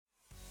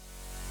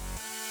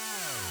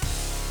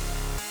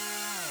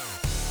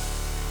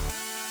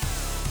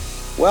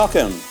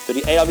Welcome to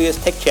the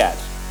AWS Tech Chat.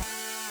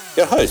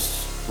 Your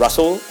hosts,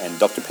 Russell and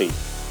Dr. Pete.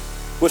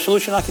 We're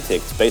solution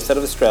architects based out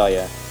of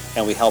Australia,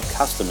 and we help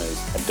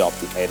customers adopt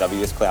the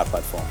AWS cloud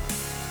platform.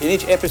 In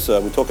each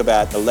episode, we talk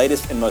about the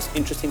latest and most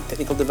interesting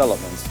technical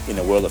developments in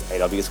the world of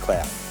AWS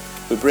cloud.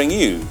 We bring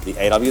you the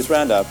AWS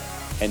Roundup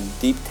and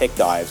deep tech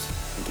dives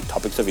into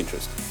topics of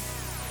interest.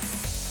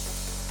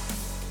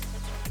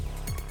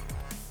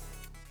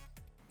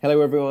 Hello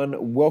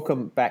everyone,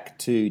 welcome back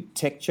to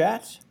Tech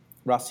Chat.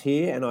 Russ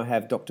here, and I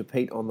have Dr.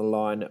 Pete on the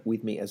line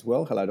with me as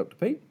well. Hello, Dr.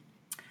 Pete.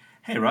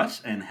 Hey Russ,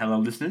 and hello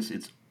listeners.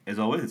 As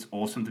always, it's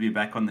awesome to be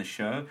back on the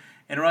show.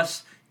 And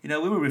Russ, we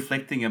were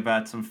reflecting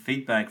about some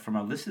feedback from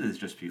our listeners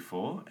just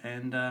before,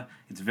 and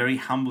it's very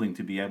humbling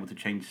to be able to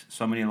change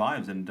so many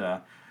lives and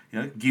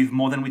give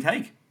more than we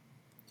take.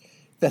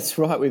 That's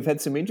right. We've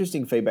had some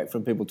interesting feedback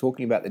from people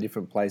talking about the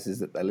different places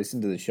that they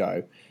listen to the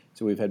show.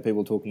 So we've had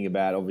people talking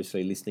about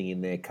obviously listening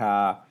in their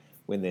car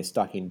when they're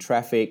stuck in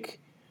traffic.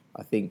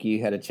 I think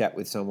you had a chat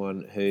with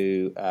someone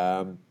who's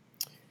got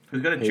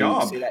a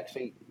job.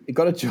 Actually,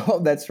 got a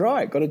job. That's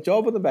right. Got a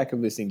job on the back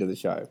of listening to the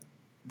show.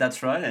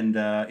 That's right,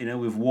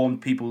 and we've warmed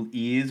people's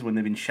ears when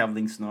they've been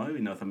shoveling snow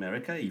in North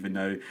America. Even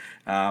though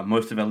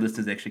most of our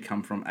listeners actually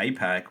come from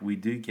APAC, we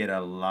do get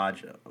a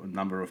large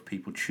number of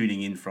people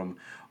tuning in from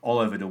all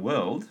over the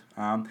world.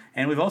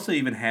 And we've also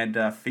even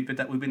had feedback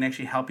that we've been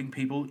actually helping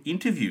people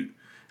interview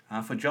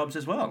for jobs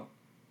as well.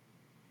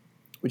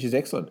 Which is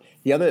excellent.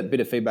 The other bit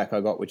of feedback I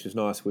got, which was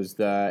nice, was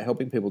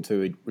helping people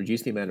to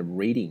reduce the amount of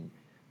reading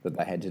that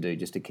they had to do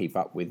just to keep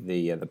up with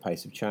the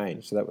pace of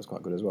change. So that was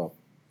quite good as well.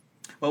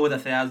 Well, with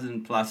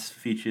 1,000+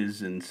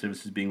 features and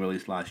services being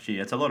released last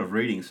year, it's a lot of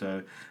reading.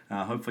 So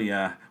hopefully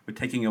we're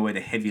taking away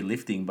the heavy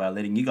lifting by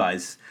letting you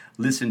guys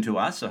listen to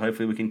us. So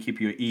hopefully we can keep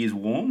your ears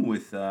warm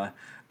with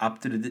up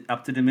to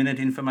the minute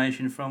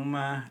information from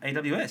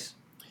AWS.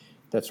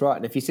 That's right.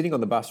 And if you're sitting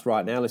on the bus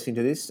right now listening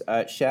to this,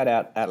 shout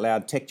out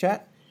loud Tech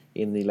Chat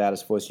in the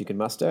loudest voice you can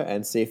muster,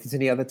 and see if there's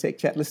any other Tech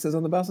Chat listeners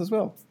on the bus as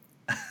well.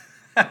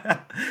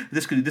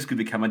 This could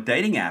become a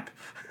dating app.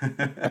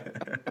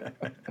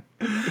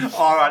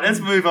 All right, let's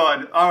move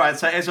on. All right,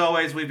 so as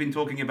always, we've been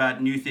talking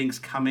about new things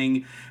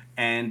coming,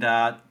 and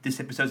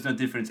this episode's no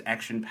different. It's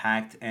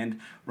action-packed.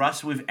 And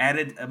Russ, we've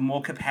added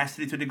more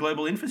capacity to the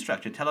global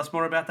infrastructure. Tell us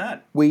more about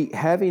that. We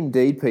have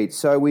indeed, Pete.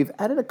 So we've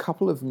added a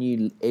couple of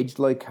new edge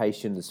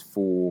locations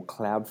for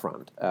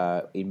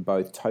CloudFront in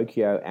both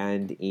Tokyo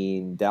and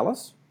in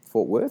Dallas,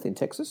 Fort Worth in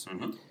Texas.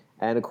 Mm-hmm.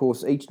 And of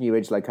course, each new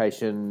edge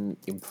location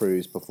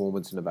improves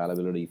performance and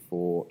availability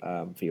for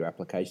your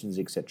applications,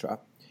 etc.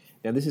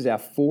 Now, this is our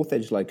fourth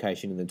edge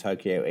location in the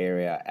Tokyo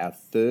area, our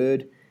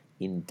third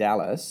in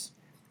Dallas,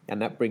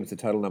 and that brings the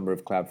total number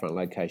of CloudFront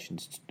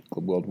locations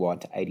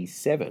worldwide to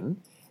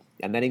 87,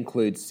 and that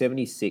includes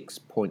 76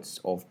 points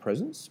of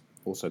presence,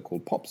 also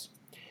called POPs,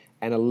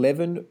 and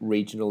 11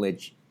 regional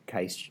edge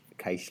cache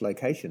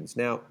locations.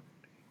 Now,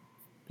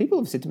 people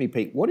have said to me,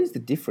 Pete, what is the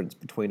difference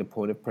between a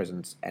point of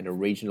presence and a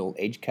regional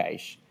edge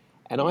cache?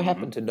 And I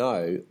happen to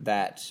know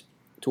that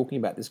talking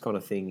about this kind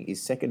of thing is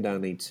second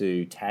only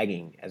to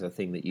tagging as a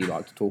thing that you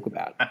like to talk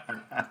about.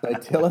 So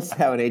tell us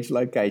how an edge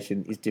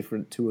location is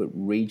different to a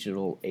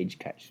regional edge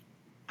cache.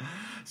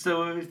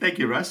 So thank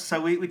you, Russ. So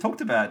we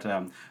talked about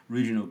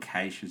regional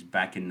caches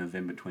back in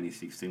November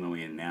 2016 when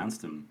we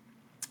announced them.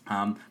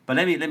 But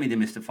let me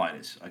demystify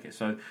this. Okay,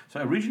 so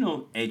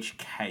original edge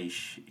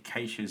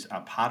caches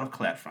are part of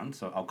CloudFront,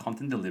 so our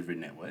content delivery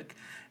network,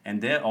 and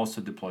they're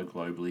also deployed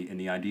globally. And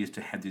the idea is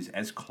to have these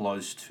as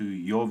close to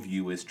your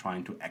viewers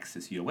trying to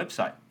access your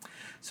website.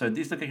 So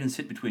these locations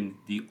sit between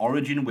the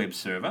origin web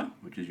server,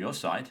 which is your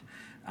site,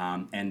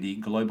 and the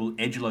global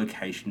edge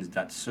locations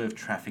that serve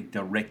traffic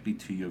directly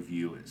to your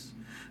viewers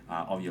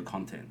of your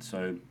content.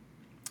 So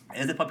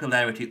as the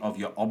popularity of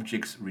your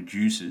objects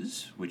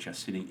reduces, which are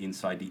sitting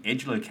inside the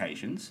edge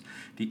locations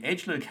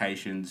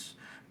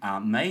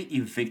may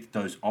evict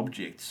those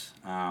objects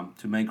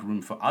to make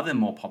room for other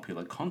more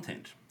popular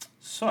content.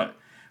 So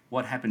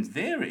what happens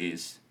there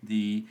is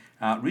the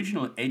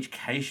regional edge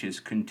caches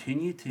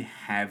continue to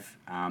have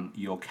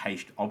your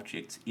cached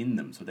objects in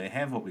them. So they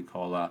have what we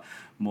call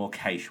more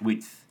cache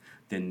width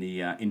than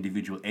the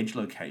individual edge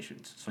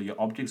locations. So your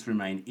objects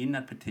remain in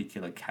that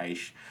particular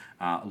cache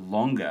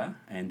longer,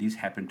 and these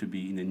happen to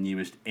be in the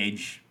nearest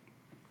edge,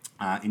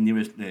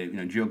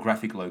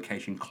 geographic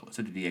location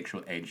closer to the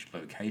actual edge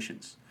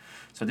locations.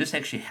 So this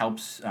actually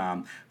helps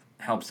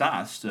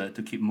us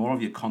to keep more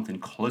of your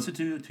content closer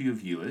to your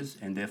viewers,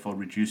 and therefore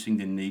reducing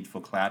the need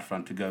for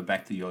CloudFront to go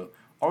back to your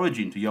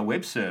origin, to your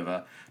web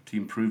server, to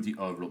improve the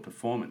overall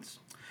performance.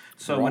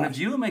 So when a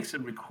viewer makes a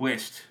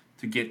request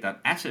to get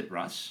that asset,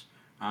 Russ,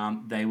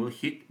 they will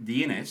hit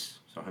DNS,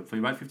 so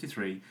hopefully Route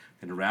 53,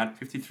 then Route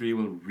 53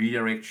 will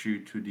redirect you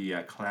to the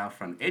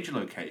CloudFront edge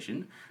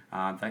location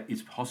that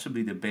is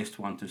possibly the best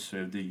one to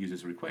serve the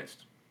user's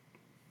request.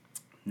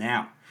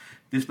 Now,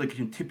 this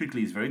location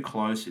typically is very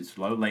close, it's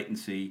low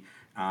latency,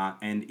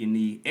 And in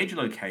the edge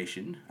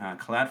location,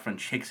 CloudFront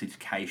checks its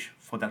cache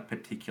for that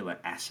particular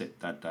asset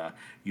that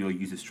your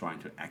user is trying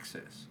to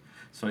access.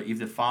 So if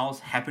the files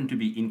happen to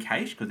be in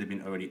cache because they've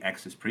been already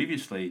accessed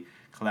previously,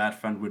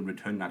 CloudFront would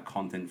return that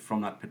content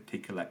from that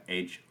particular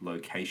edge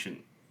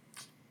location.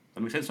 Does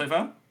that make sense so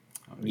far?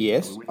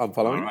 Yes, I'm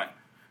following. All right.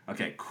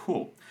 Okay,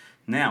 cool.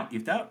 Now,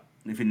 if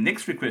the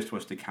next request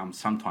was to come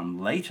sometime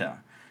later,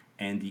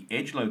 and the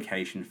edge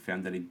location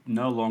found that it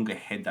no longer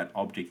had that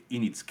object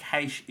in its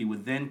cache, it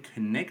would then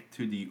connect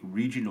to the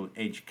regional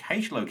edge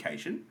cache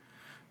location,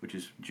 which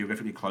is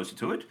geographically closer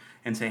to it,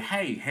 and say,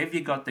 hey, have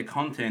you got the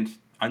content?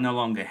 I no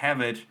longer have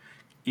it.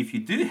 If you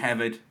do have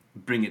it,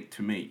 bring it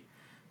to me.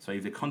 So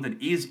if the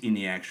content is in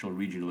the actual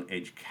regional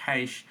edge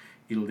cache,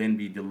 it'll then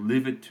be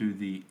delivered to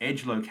the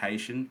edge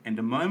location, and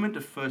the moment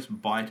the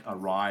first byte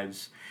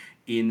arrives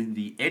in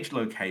the edge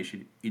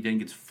location, it then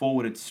gets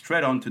forwarded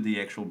straight onto the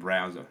actual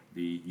browser,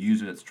 the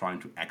user that's trying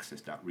to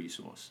access that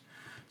resource.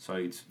 So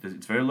it's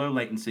very low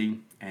latency,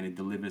 and it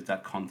delivers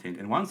that content.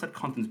 And once that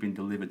content's been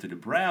delivered to the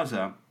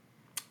browser,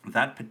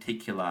 that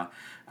particular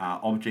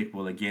object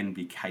will again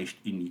be cached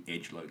in the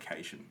edge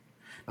location.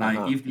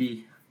 Now, if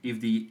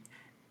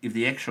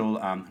the actual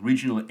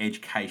regional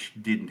edge cache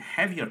didn't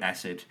have your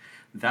asset,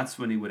 that's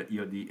when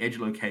the edge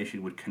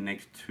location would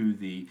connect to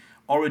the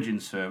origin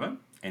server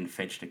and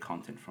fetch the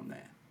content from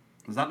there.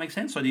 Does that make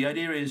sense? So the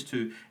idea is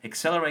to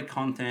accelerate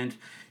content.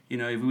 You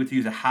know, if we were to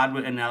use a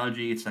hardware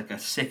analogy, it's like a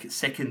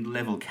second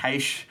level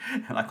cache,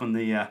 like on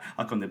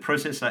the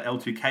processor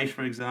L2 cache,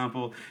 for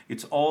example.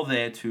 It's all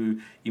there to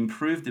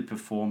improve the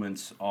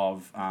performance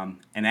of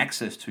and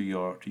access to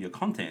your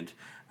content,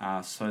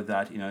 so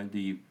that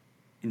the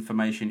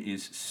information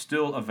is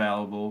still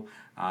available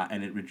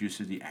and it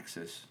reduces the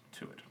access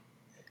to it.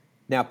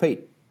 Now,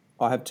 Pete,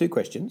 I have two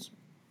questions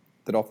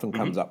that often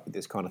comes up with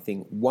this kind of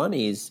thing. One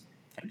is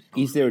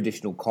there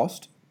additional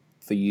cost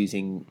for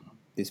using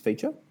this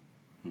feature?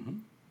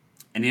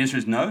 And the answer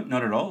is no,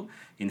 not at all.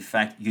 In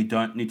fact, you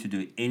don't need to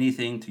do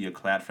anything to your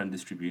CloudFront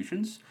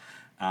distributions.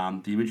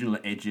 The original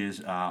edges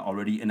are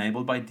already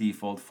enabled by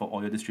default for all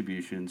your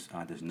distributions.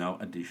 There's no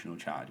additional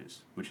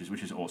charges, which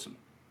is awesome.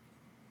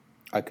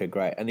 Okay,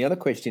 great. And the other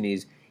question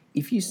is,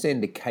 if you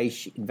send a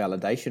cache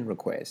invalidation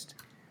request,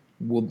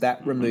 will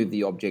that remove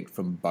the object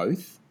from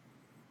both?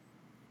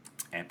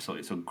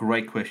 Absolutely. So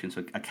great question.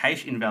 So a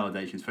cache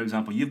invalidation, for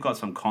example, you've got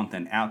some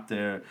content out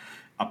there,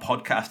 a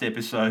podcast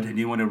episode, and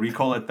you want to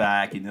recall it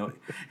back.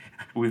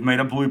 We've made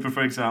a blooper,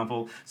 for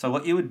example. So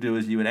what you would do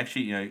is you would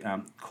actually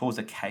cause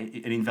an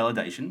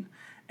invalidation,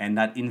 and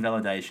that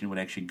invalidation would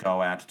actually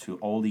go out to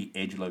all the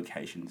edge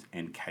locations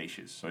and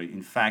caches. So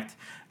in fact,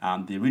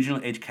 the original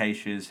edge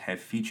caches have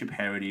feature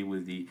parity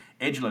with the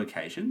edge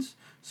locations,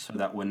 so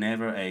that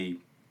whenever a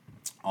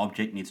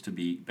object needs to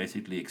be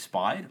basically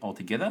expired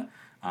altogether,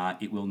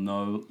 it will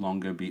no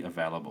longer be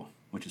available,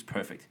 which is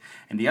perfect.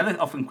 And the other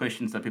often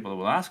questions that people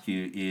will ask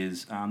you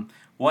is,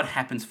 what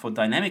happens for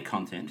dynamic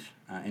content?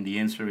 And the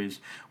answer is,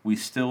 we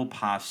still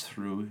pass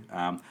through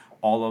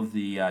all of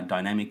the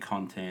dynamic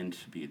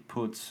content, be it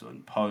puts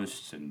and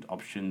posts and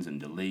options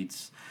and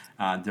deletes,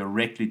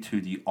 directly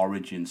to the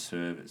origin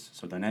servers.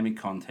 So dynamic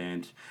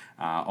content,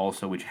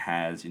 also which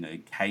has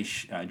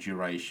cache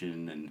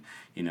duration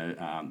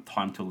and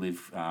time to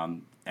live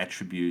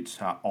attributes,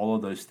 all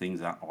of those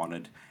things are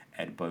honored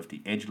at both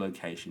the edge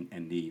location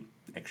and the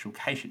actual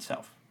cache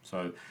itself.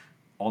 So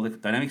all the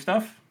dynamic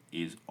stuff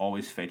is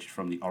always fetched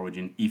from the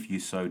origin if you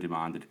so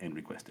demanded and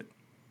requested.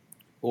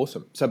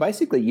 Awesome. So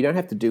basically, you don't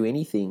have to do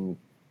anything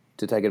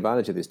to take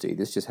advantage of this, do you?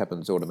 This just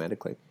happens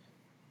automatically.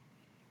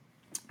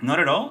 Not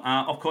at all.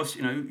 Of course,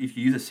 if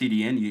you use a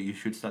CDN, you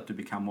should start to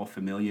become more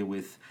familiar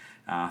with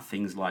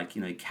things like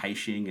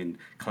caching, and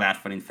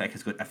CloudFront, in fact,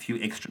 has got a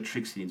few extra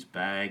tricks in its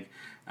bag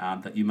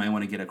that you may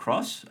want to get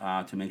across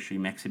to make sure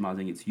you're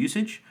maximizing its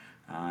usage.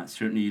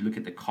 Certainly, you look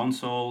at the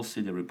console,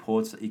 see the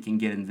reports that you can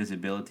get, and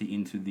visibility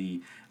into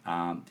the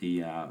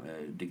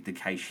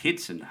cache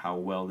hits and how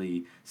well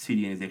the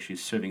CDN is actually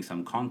serving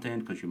some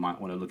content, because you might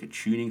want to look at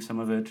tuning some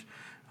of it.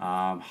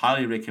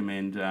 Highly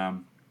recommend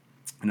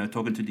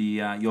talking to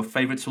your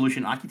favorite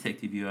solution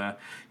architect if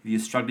you're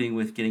struggling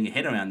with getting your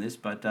head around this.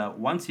 But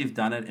once you've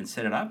done it and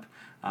set it up,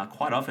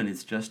 quite often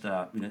it's just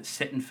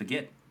set and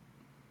forget.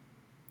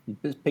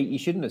 Pete, you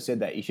shouldn't have said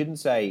that. You shouldn't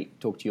say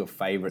talk to your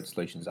favorite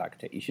solutions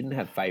architect. You shouldn't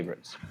have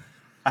favorites.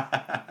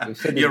 We've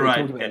said this, You're right.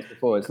 Talked about this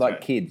before. It's like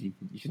kids. You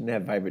shouldn't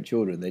have favorite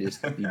children. You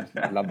just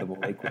love them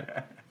all equally.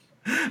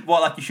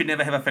 Well, like you should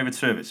never have a favorite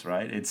service,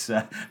 right? It's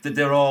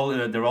they're all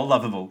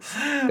lovable.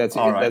 That's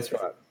all it. right.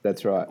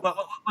 That's right.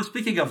 Well,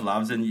 speaking of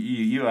loves, and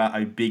you are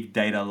a big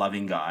data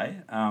loving guy.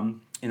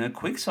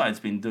 QuickSight's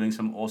been doing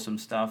some awesome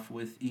stuff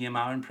with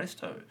EMR and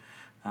Presto.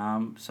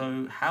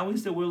 So how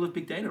is the world of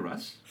big data,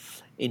 Russ?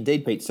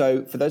 Indeed, Pete.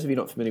 So for those of you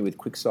not familiar with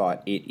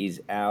QuickSight, it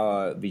is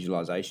our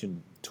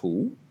visualization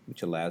tool,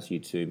 which allows you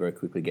to very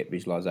quickly get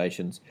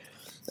visualizations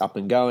up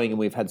and going. And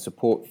we've had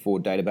support for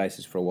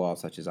databases for a while,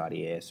 such as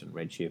RDS and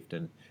Redshift,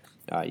 and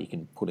you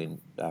can put in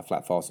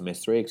flat files from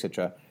S3,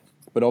 etc.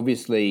 But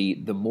obviously,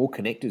 the more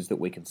connectors that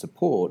we can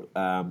support,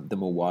 the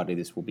more widely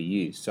this will be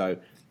used. So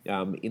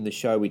in the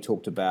show, we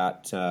talked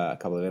about a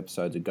couple of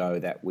episodes ago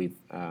that we've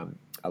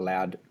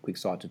allowed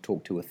QuickSight to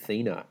talk to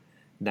Athena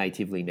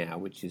natively now,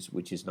 which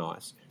is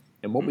nice.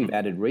 And what we've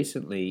added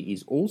recently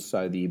is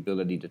also the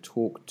ability to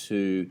talk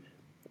to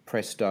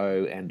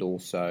Presto and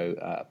also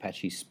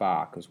Apache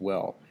Spark as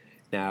well.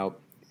 Now,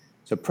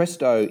 so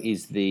Presto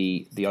is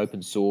the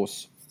open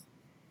source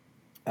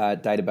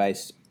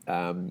database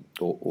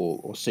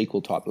or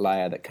SQL type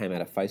layer that came out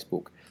of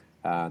Facebook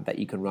that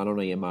you can run on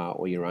EMR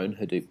or your own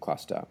Hadoop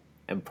cluster.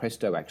 And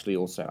Presto actually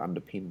also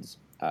underpins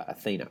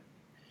Athena.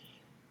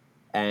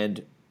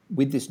 And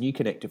with this new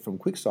connector from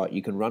QuickSight,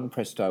 you can run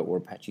Presto or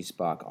Apache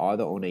Spark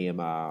either on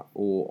EMR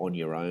or on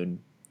your own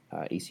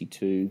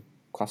EC2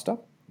 cluster,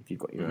 if you've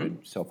got your own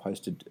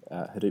self-hosted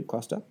Hadoop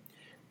cluster.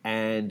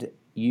 And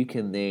you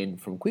can then,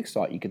 from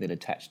QuickSight, you can then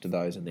attach to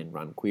those and then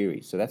run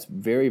queries. So that's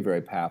very,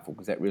 very powerful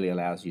because that really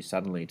allows you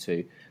suddenly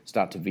to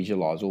start to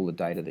visualize all the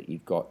data that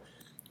you've got,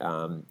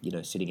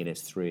 sitting in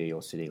S3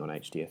 or sitting on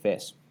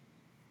HDFS.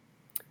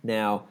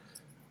 Now,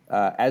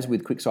 as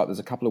with QuickSight, there's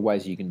a couple of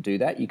ways you can do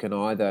that. You can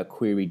either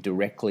query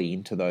directly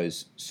into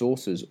those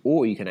sources,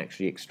 or you can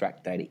actually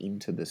extract data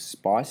into the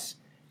Spice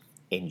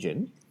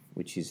engine,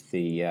 which is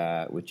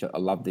which I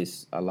love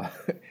this. I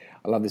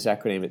love this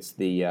acronym. It's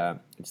the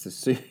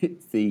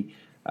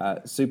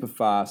super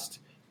fast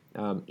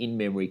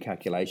in-memory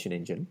calculation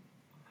engine.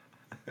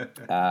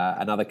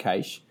 Another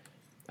cache,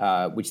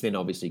 which then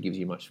obviously gives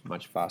you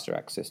much faster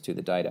access to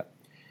the data.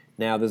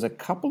 Now, there's a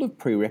couple of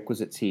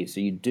prerequisites here. So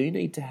you do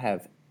need to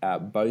have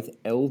both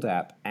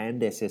LDAP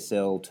and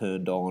SSL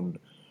turned on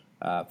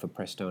for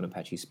Presto and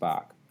Apache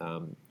Spark.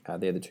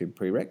 They're the two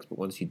prereqs, but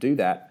once you do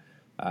that,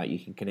 you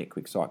can connect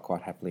QuickSight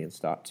quite happily and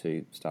start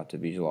to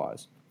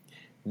visualize.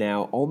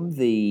 Now, on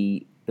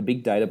the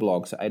big data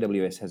blog, so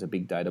AWS has a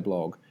big data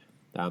blog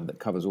that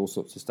covers all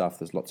sorts of stuff.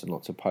 There's lots and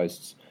lots of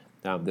posts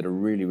that are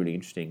really, really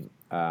interesting.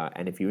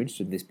 And if you're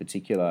interested in this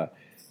particular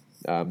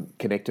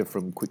connector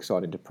from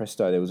QuickSight into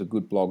Presto, there was a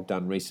good blog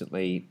done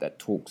recently that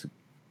talks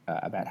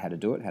about how to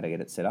do it, how to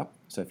get it set up.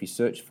 So if you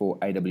search for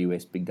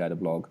AWS Big Data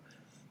Blog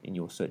in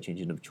your search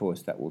engine of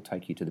choice, that will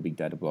take you to the Big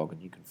Data Blog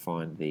and you can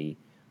find the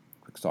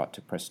QuickSight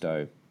to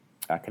Presto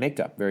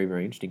connector. Very,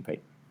 very interesting,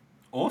 Pete.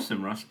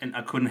 Awesome, Russ. And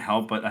I couldn't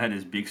help but I had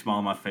this big smile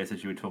on my face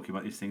as you were talking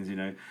about these things.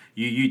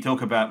 You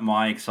talk about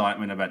my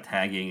excitement about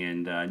tagging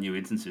and new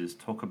instances.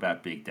 Talk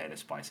about big data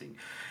spicing.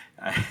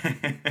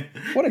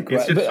 What a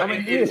great...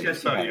 It's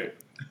just so you.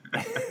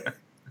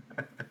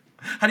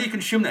 How do you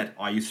consume that?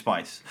 I use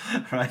Spice,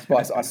 right?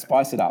 I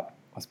spice it up.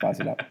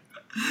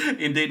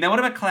 Indeed. Now, what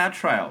about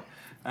CloudTrail?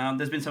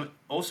 There's been some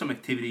awesome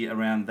activity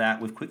around that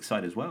with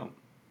QuickSight as well.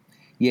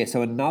 Yeah,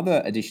 so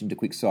another addition to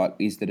QuickSight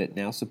is that it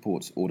now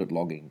supports audit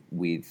logging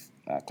with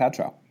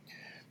CloudTrail.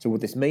 So what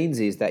this means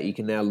is that you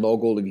can now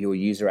log all of your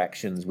user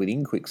actions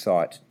within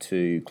QuickSight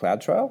to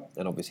CloudTrail,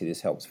 and obviously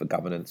this helps for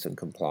governance and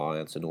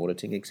compliance and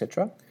auditing,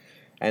 etc.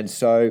 And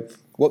so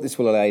what this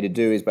will allow you to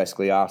do is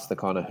basically ask the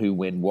kind of who,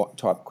 when, what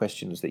type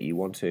questions that you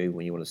want to,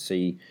 when you want to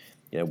see,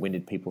 when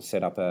did people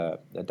set up a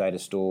data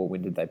store,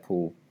 when did they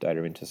pull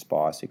data into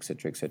Spice,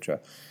 etc., etc.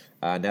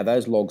 Now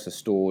those logs are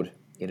stored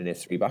in an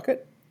S3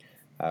 bucket,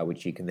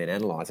 which you can then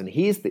analyze. And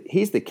here's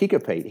the kicker,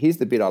 Pete. Here's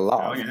the bit I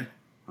love. Oh,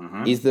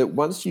 yeah. Is that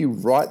once you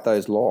write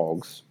those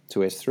logs to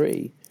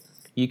S3,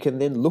 you can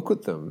then look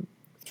at them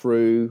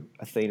through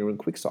Athena and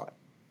QuickSight.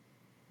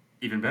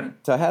 Even better.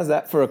 So how's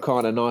that for a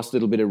kind of nice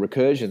little bit of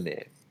recursion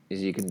there?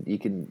 Is you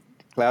can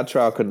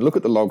CloudTrail can look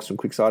at the logs from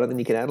QuickSight and then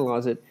you can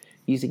analyze it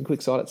using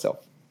QuickSight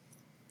itself.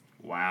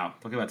 Wow,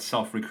 talk about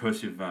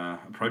self-recursive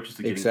approaches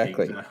to getting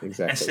things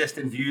exactly. assessed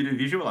and viewed and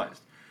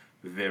visualized.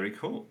 Very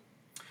cool.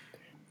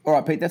 All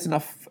right, Pete, that's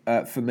enough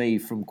for me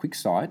from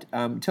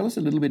QuickSight. Tell us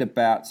a little bit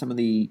about some of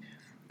the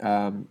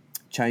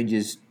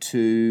changes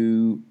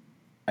to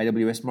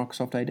AWS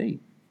Microsoft AD.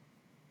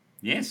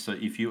 Yes, so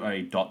if you are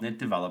a .NET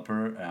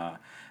developer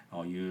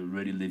or you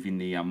really live in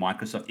the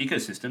Microsoft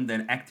ecosystem,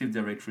 then Active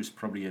Directory is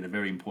probably a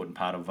very important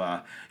part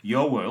of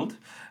your world.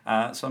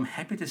 So I'm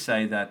happy to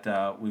say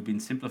that we've been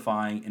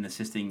simplifying and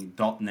assisting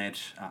 .NET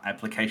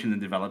application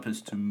and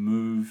developers to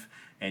move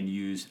and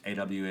use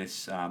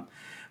AWS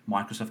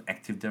Microsoft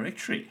Active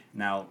Directory.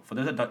 Now, for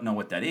those that don't know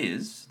what that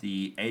is,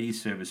 the AD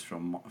service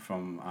from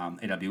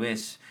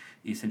AWS,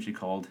 essentially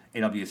called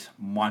AWS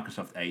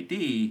Microsoft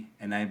AD,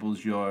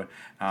 enables your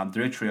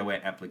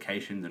directory-aware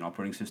applications and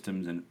operating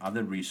systems and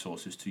other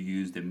resources to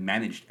use the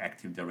managed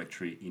Active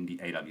Directory in the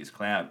AWS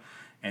cloud.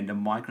 And the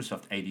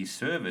Microsoft AD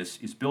service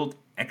is built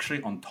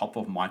actually on top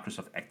of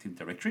Microsoft Active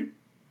Directory.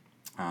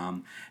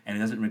 And it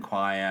doesn't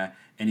require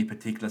any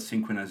particular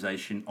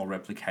synchronization or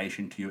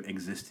replication to your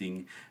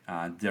existing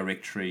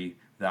directory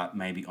that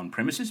may be on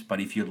premises.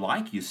 But if you'd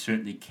like, you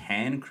certainly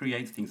can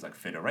create things like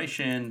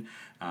federation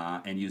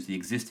and use the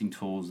existing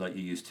tools that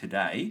you use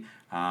today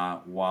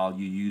while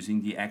you're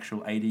using the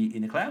actual AD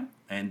in the cloud.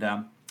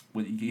 And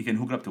you can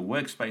hook it up to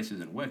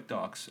workspaces and work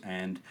docs,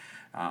 and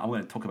I'm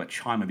going to talk about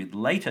Chime a bit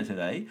later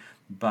today.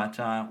 But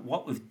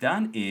what we've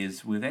done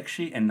is we've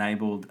actually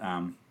enabled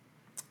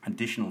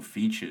additional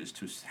features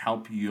to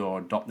help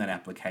your .NET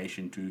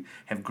application to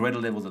have greater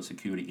levels of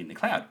security in the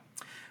cloud.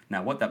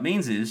 Now, what that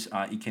means is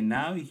you can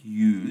now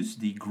use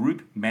the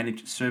Group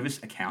Managed Service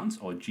Accounts,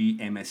 or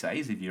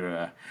GMSAs, if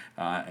you're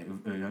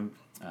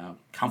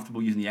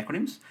comfortable using the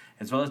acronyms,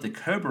 as well as the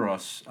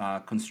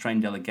Kerberos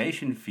Constrained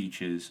Delegation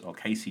features, or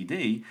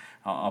KCD,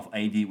 of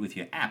AD with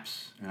your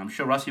apps. And I'm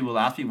sure Rusty will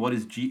ask me, what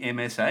is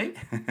GMSA?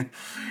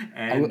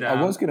 And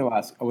I was going to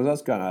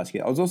ask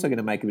you. I was also going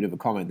to make a bit of a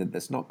comment that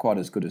that's not quite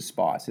as good as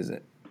Spice, is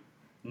it?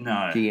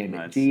 No.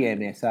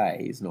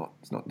 GMSA is not.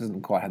 It's not.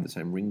 Doesn't quite have the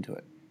same ring to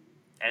it.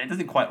 And it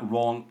doesn't quite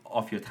roll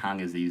off your tongue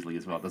as easily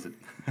as well, does it?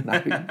 No,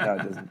 it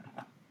doesn't.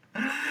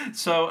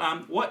 So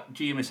what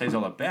GMSA is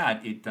all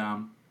about, it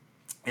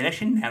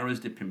actually narrows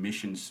the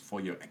permissions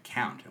for your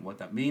account. And what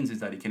that means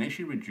is that it can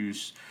actually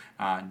reduce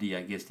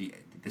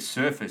the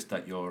surface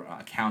that your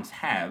accounts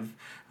have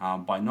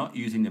by not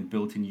using the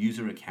built-in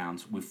user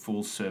accounts with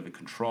full server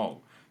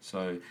control.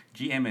 So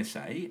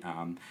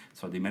GMSA,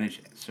 so the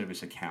managed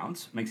service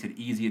accounts, makes it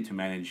easier to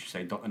manage,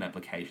 say, .NET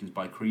applications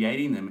by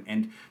creating them,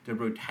 and the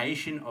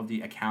rotation of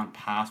the account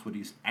password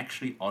is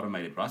actually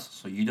automated, Russ,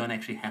 so you don't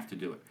actually have to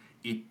do it.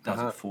 It does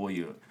it for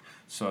you.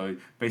 So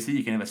basically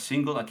you can have a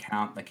single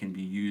account that can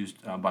be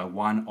used by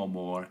one or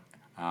more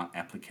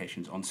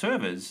applications on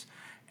servers,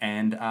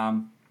 and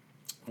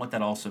what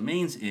that also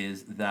means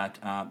is that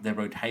the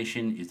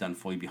rotation is done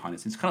for you behind the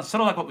scenes. It's kind of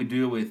sort of like what we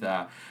do with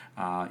a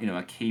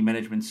key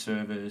management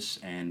service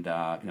and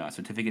a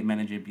certificate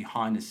manager.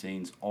 Behind the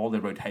scenes, all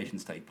the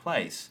rotations take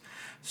place.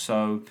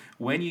 So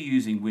when you're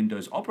using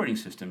Windows operating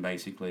system,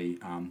 basically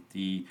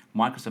the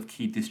Microsoft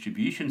Key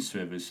Distribution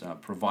Service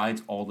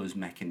provides all those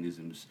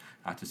mechanisms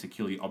to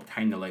securely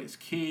obtain the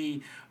latest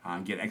key,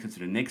 get access to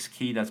the next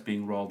key that's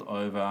being rolled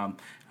over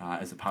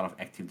as a part of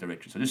Active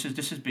Directory. So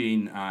this has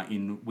been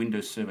in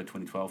Windows Server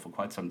 2012 for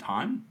quite some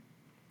time.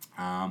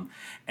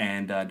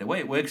 And the way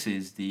it works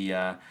is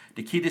the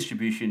key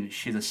distribution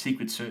shares a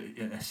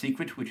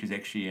secret which is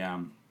actually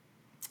a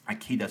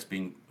key that's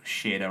being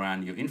shared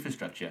around your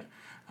infrastructure,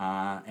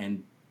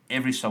 and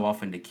every so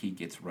often the key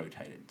gets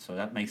rotated. So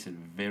that makes it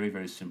very,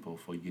 very simple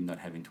for you not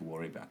having to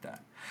worry about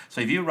that.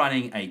 So if you're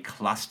running a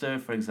cluster,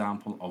 for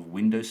example, of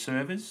Windows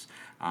servers,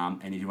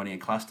 and if you're running a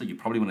cluster, you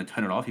probably want to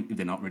turn it off if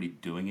they're not really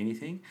doing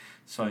anything.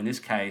 So in this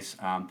case,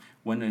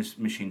 when those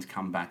machines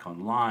come back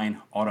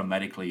online,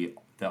 automatically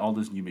all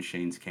those new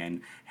machines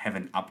can have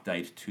an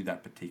update to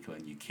that particular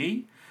new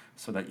key,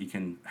 so that you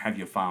can have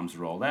your farms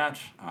rolled out,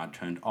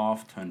 turned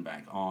off, turned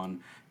back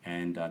on,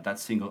 and that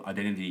single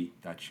identity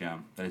that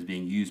is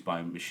being used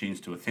by machines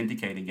to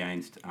authenticate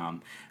against are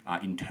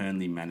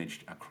internally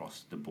managed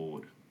across the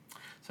board.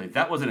 So if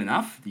that wasn't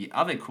enough, the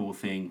other cool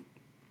thing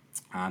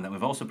that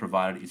we've also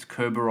provided is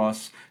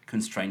Kerberos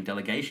Constrained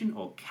Delegation,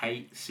 or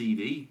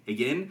KCD.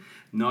 Again,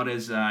 not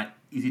as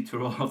easy to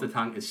roll off the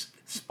tongue as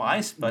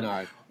Spice, but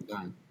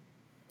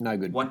no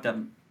good.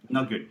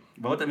 Not good.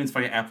 But what that means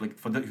for your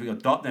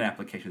 .NET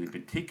application in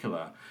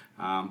particular,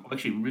 or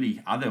actually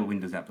really other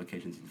Windows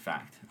applications in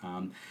fact,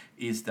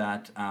 is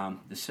that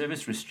the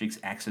service restricts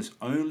access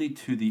only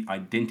to the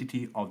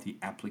identity of the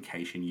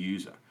application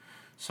user.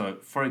 So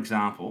for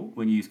example,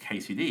 when you use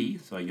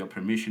KCD, so your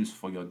permissions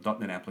for your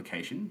 .NET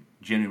application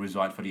generally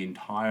reside for the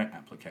entire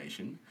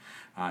application.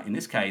 In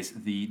this case,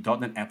 the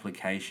 .NET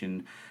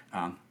application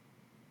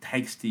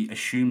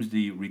assumes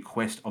the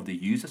request of the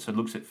user. So it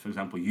looks at, for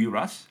example, you,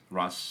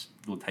 Russ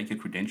will take your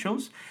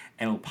credentials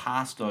and will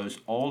pass those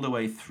all the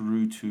way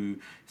through to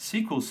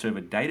SQL Server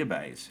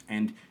database,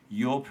 and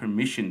your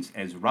permissions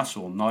as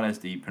Russell, not as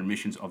the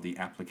permissions of the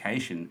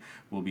application,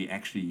 will be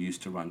actually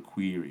used to run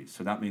queries.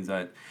 So that means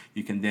that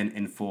you can then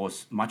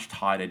enforce much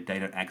tighter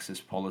data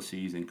access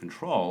policies and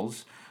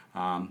controls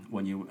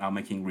when you are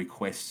making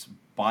requests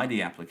by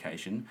the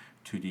application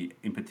to the,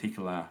 in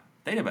particular,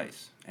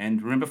 database.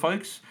 And remember,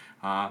 folks,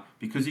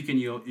 because you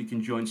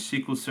can join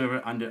SQL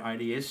Server under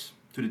IDS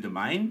to the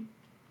domain,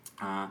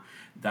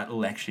 that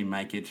will actually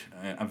make it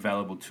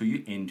available to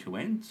you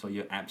end-to-end, so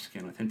your apps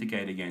can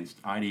authenticate against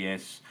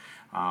IDS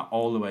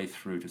all the way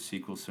through to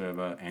SQL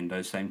Server, and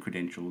those same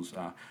credentials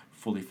are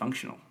fully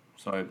functional.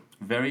 So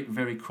very,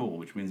 very cool,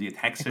 which means the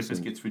attack surface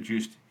gets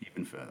reduced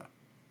even further.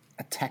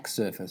 Attack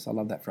surface, I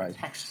love that phrase.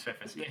 Attack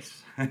surface,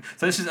 yes.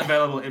 So this is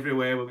available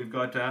everywhere where we've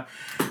got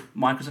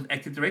Microsoft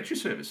Active Directory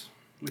service,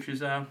 which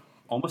is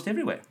almost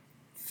everywhere.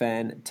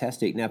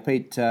 Fantastic. Now,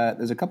 Pete,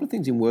 there's a couple of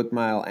things in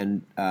Workmail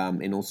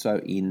and also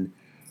in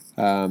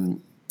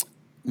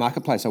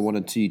Marketplace I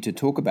wanted to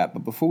talk about.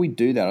 But before we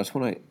do that, I just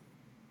want to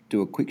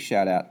do a quick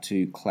shout out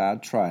to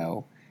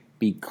CloudTrail,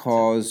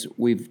 because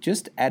we've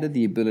just added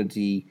the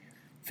ability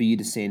for you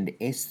to send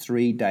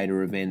S3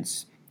 data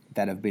events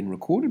that have been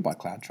recorded by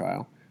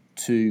CloudTrail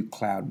to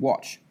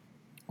CloudWatch,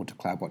 or to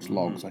CloudWatch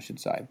logs, I should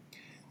say.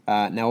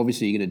 Now,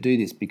 obviously, you're going to do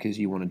this because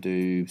you want to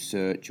do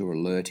search or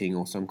alerting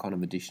or some kind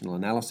of additional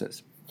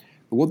analysis.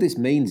 But what this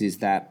means is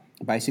that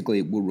basically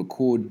it will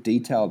record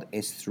detailed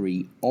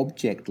S3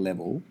 object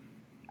level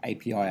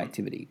API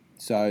activity.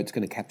 So it's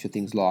going to capture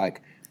things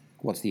like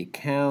what's the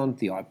account,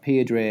 the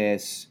IP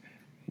address,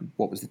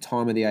 what was the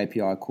time of the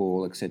API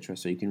call, etc.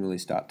 So you can really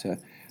start to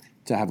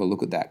have a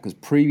look at that, because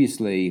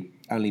previously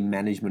only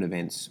management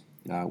events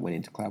went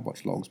into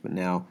CloudWatch logs, but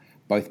now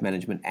both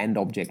management and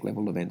object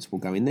level events will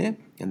go in there,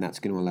 and that's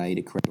going to allow you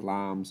to create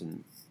alarms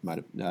and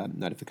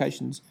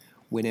notifications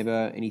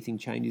whenever anything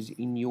changes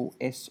in your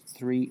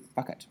S3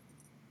 bucket.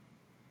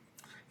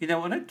 You know,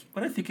 when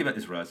I think about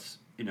this, Russ,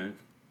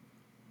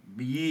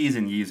 years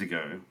and years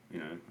ago,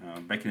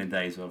 back in the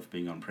days of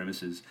being on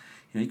premises,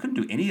 you couldn't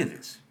do any of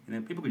this.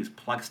 People could just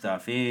plug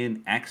stuff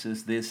in,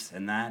 access this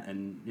and that,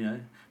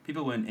 and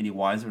people weren't any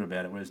wiser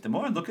about it. Whereas the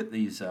more I look at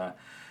these,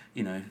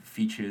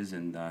 features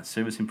and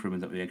service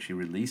improvements that we're actually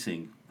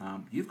releasing,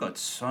 you've got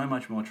so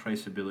much more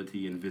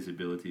traceability and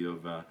visibility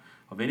of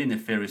any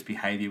nefarious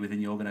behavior within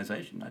the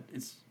organization.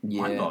 It's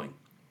mind-blowing.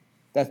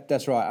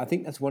 That's right. I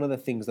think that's one of the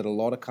things that a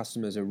lot of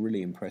customers are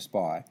really impressed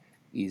by,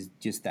 is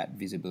just that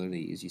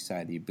visibility, as you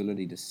say, the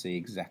ability to see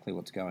exactly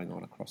what's going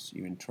on across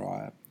your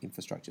entire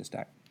infrastructure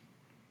stack.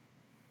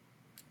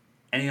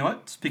 And you know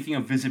what? Speaking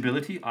of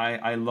visibility,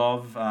 I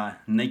love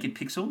naked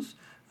pixels.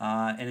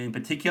 And in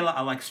particular,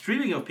 I like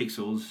streaming of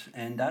pixels.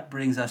 And that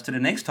brings us to the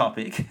next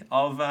topic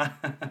of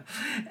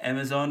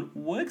Amazon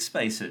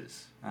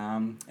Workspaces.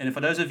 And for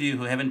those of you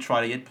who haven't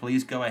tried it yet,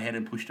 please go ahead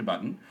and push the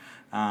button.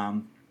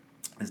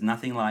 There's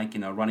nothing like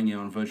running your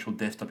own virtual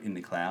desktop in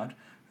the cloud.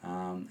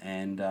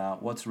 And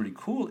what's really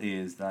cool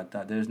is that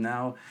there's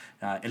now,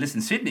 at least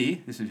in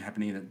Sydney, this is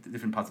happening in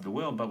different parts of the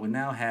world, but we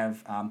now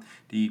have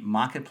the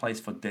marketplace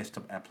for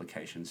desktop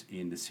applications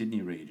in the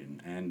Sydney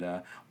region.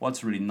 And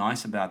what's really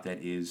nice about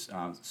that is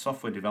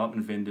software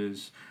development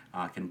vendors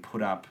can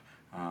put up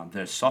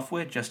their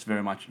software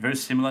very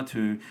similar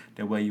to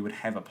the way you would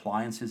have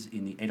appliances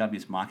in the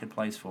AWS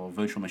marketplace for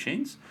virtual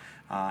machines,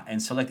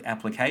 and select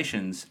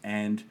applications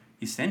and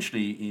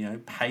essentially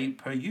pay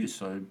per use.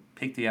 So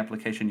pick the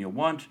application you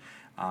want,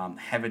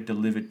 have it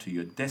delivered to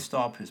your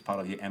desktop as part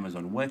of your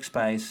Amazon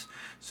Workspace.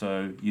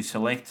 So you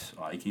select,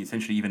 you can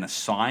essentially even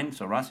assign.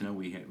 So Russ,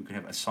 we could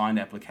have assigned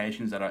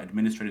applications that our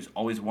administrators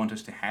always want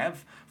us to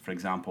have. For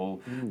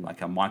example,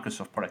 like a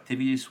Microsoft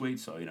Productivity Suite,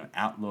 so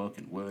Outlook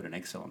and Word and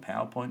Excel and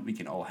PowerPoint, we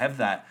can all have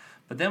that.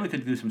 But then we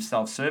could do some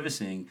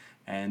self-servicing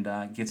and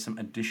get some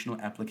additional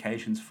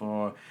applications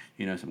for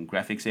some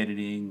graphics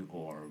editing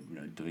or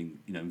doing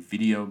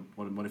video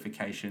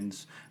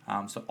modifications.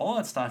 So all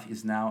that stuff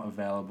is now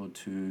available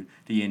to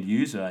the end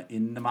user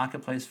in the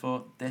marketplace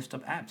for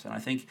desktop apps, and I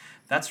think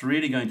that's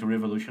really going to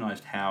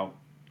revolutionize how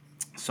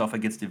software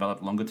gets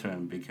developed longer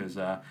term, because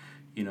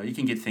you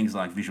can get things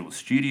like Visual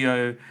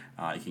Studio,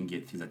 you can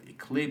get things like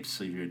Eclipse.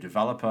 So if you're a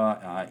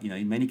developer,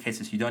 in many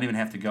cases you don't even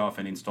have to go off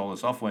and install the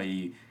software.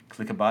 You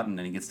click a button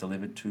and it gets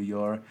delivered to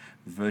your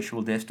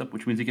virtual desktop,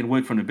 which means you can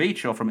work from the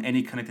beach or from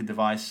any connected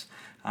device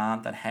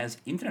that has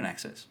internet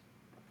access.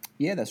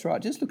 Yeah, that's right.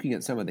 Just looking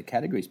at some of the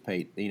categories,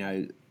 Pete,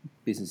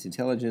 business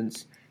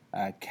intelligence,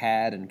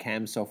 CAD and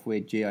CAM software,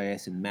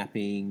 GIS and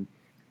mapping,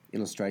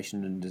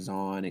 illustration and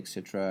design,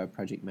 etc.,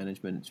 project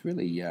management. It's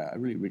really a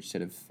really rich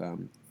set of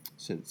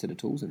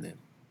tools in there.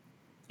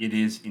 It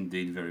is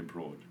indeed very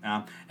broad.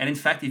 And in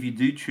fact, if you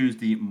do choose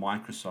the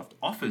Microsoft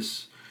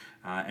Office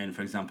and,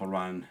 for example,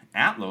 run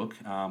Outlook,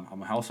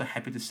 I'm also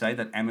happy to say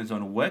that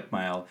Amazon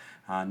Workmail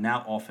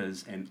now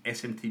offers an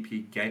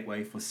SMTP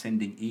gateway for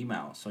sending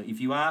email. So if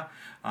you are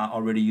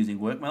already using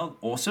Workmail,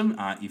 awesome.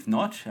 If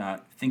not,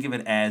 think of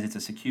it as it's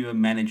a secure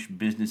managed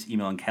business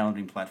email and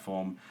calendaring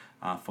platform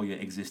for your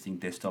existing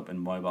desktop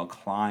and mobile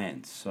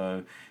clients.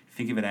 So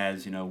think of it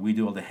as, we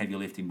do all the heavy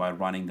lifting by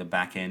running the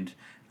back end.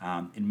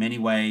 In many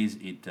ways,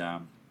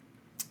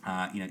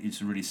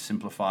 it's really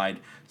simplified.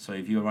 So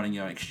if you're running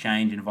your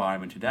Exchange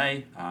environment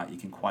today, you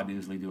can quite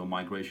easily do a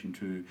migration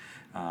to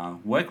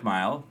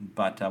Workmail.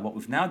 But what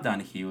we've now done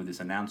here with this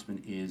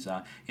announcement is,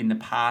 in the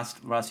past,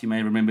 Russ, you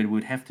may remember,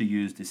 we'd have to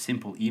use the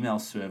simple email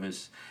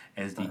service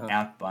as the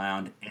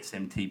outbound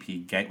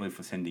SMTP gateway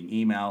for sending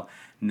email.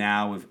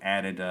 Now we've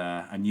added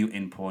a new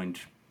endpoint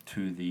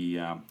to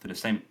the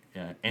same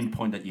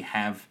endpoint that you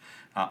have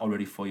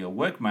already for your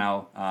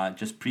Workmail,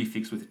 just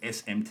prefixed with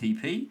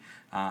SMTP,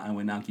 and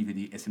we now give you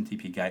the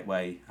SMTP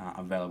gateway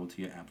available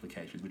to your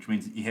applications, which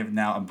means you have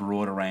now a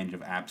broader range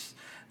of apps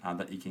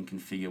that you can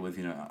configure with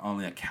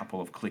only a couple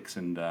of clicks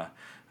and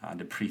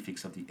the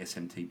prefix of the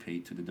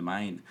SMTP to the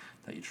domain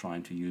that you're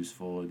trying to use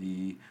for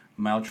the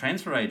mail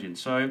transfer agent.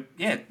 So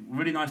yeah,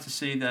 really nice to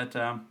see that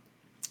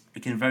you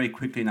can very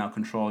quickly now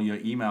control your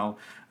email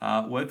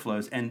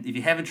workflows. And if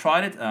you haven't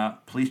tried it,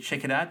 please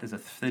check it out. There's a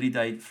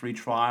 30-day free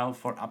trial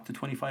for up to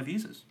 25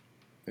 users.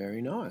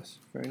 Very nice,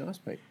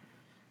 Pete.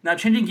 Now,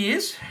 changing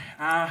gears,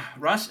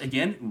 Russ,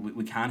 again,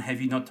 we can't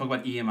have you not talk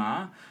about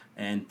EMR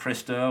and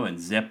Presto and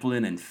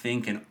Zeppelin and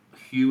Think and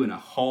Hue and a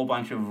whole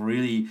bunch of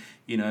really,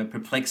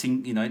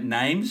 perplexing,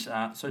 names.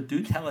 So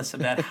do tell us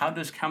about how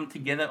those come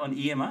together on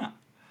EMR.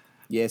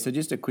 Yeah, so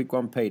just a quick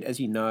one, Pete. As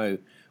you know,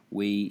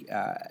 we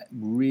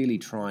really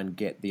try and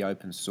get the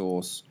open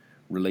source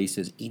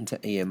releases into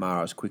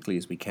EMR as quickly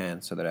as we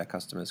can so that our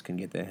customers can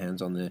get their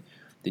hands on the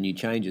new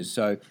changes.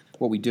 So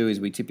what we do is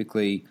we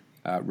typically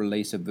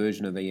release a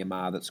version of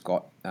EMR that's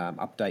got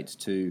updates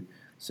to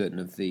certain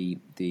of the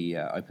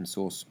open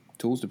source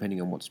tools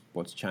depending on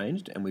what's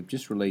changed, and we've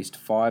just released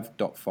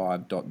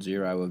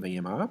 5.5.0 of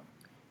EMR,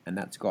 and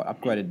that's got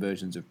upgraded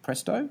versions of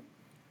Presto,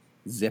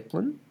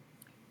 Zeppelin,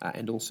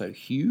 and also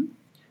Hue.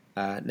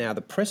 Now,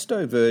 the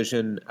Presto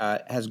version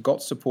has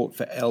got support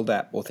for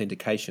LDAP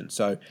authentication.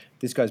 So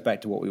this goes back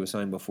to what we were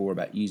saying before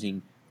about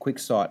using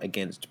QuickSight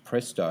against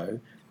Presto.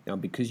 Now,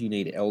 because you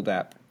need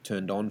LDAP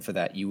turned on for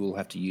that, you will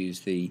have to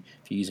use if you're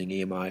using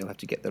EMR, you'll have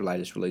to get the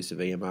latest release of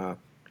EMR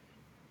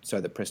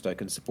so that Presto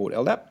can support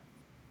LDAP.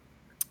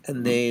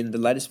 And then the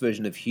latest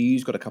version of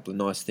Hue's got a couple of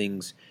nice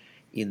things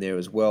in there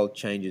as well,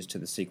 changes to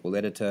the SQL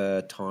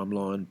editor,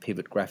 timeline,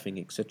 pivot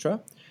graphing, etc.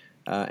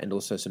 And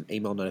also some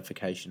email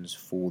notifications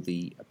for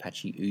the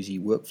Apache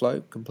Oozie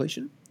workflow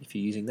completion, if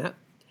you're using that.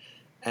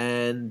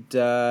 And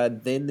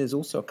then there's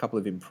also a couple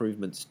of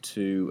improvements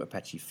to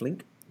Apache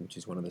Flink, which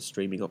is one of the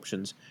streaming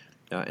options,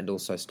 and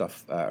also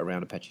stuff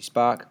around Apache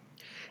Spark.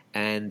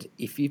 And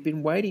if you've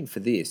been waiting for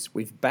this,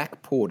 we've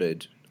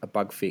backported a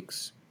bug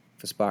fix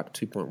for Spark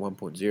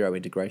 2.1.0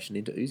 integration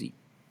into Oozie.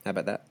 How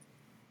about that?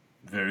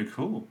 Very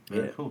cool.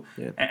 Very cool.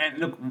 Yeah. And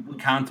look, we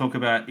can't talk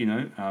about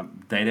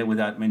data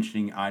without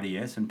mentioning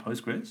IDS and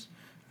Postgres.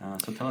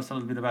 So tell us a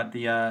little bit about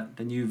the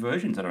new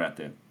versions that are out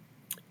there.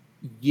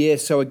 Yeah.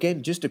 So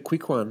again, just a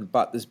quick one,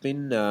 but there's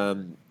been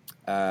a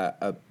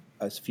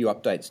few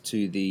updates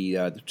to the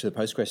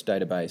Postgres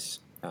database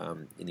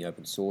in the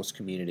open source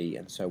community,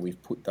 and so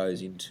we've put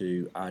those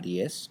into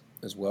RDS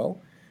as well.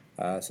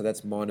 So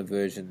that's minor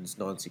versions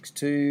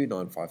 9.6.2,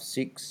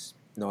 9.5.6,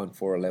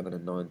 9.4.11,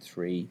 and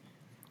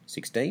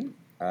 9.3.16.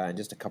 And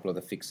just a couple of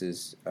the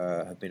fixes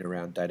have been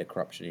around data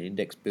corruption in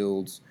index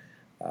builds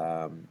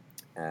and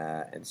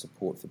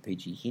support for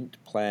PG Hint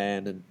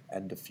plan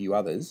and a few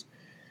others.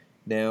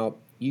 Now,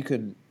 you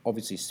can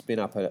obviously spin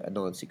up a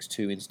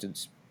 9.6.2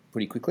 instance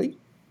pretty quickly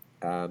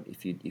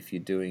if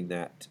you're doing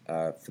that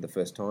for the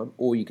first time,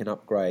 or you can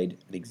upgrade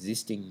an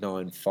existing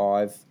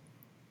 9.5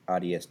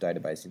 RDS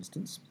database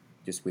instance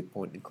just with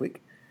point and click.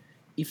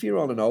 If you're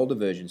on an older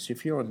version, so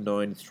if you're on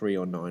 9.3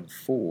 or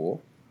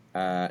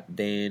 9.4,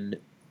 then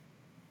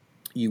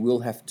you will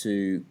have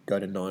to go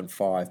to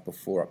 9.5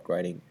 before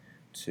upgrading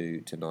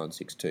to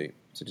 9.6.2.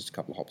 So just a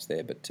couple of hops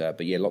there,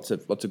 but yeah, lots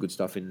of good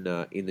stuff in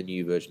the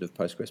new version of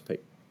Postgres,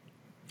 Pete.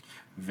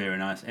 Very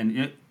nice,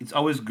 and it's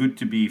always good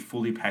to be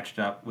fully patched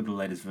up with the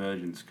latest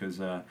versions because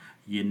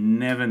you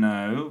never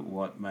know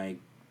what may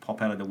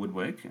pop out of the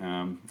woodwork,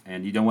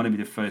 and you don't want to be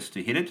the first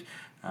to hit it.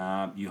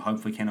 You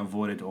hopefully can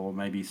avoid it or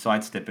maybe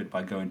sidestep it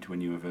by going to a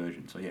newer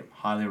version. So yeah,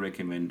 highly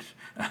recommend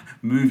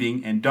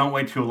moving and don't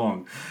wait too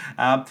long.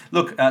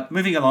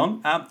 Moving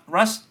along,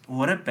 Russ,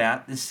 what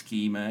about the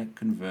schema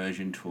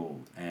conversion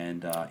tool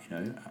and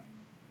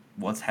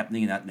what's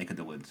happening in that neck of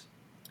the woods?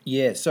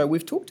 Yeah, so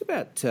we've talked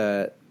about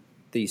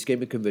the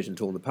schema conversion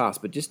tool in the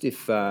past, but just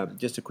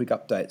a quick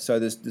update. So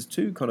there's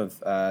two kind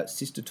of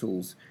sister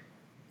tools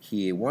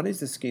here. One is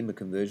the schema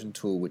conversion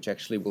tool, which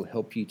actually will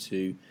help you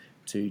to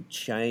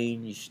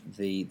change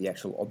the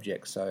actual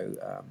object.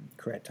 So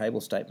create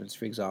table statements,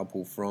 for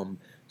example, from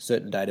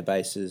certain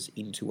databases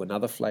into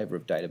another flavor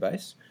of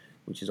database,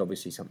 which is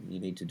obviously something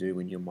you need to do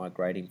when you're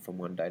migrating from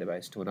one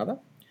database to another.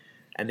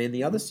 And then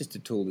the other sister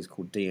tool is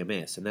called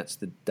DMS, and that's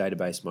the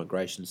database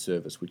migration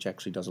service, which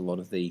actually does a lot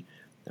of the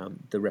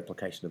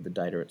replication of the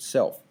data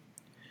itself.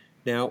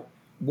 Now,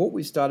 what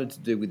we started to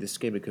do with the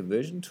schema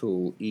conversion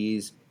tool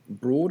is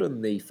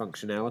broaden the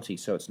functionality,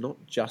 so it's not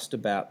just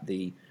about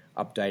the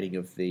updating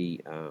of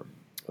the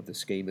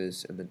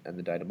schemas and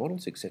the data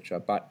models, etc.,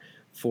 but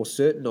for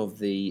certain of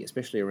the,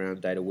 especially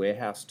around data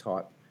warehouse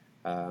type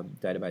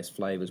database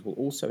flavors, we'll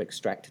also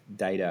extract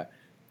data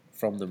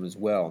from them as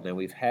well. Now,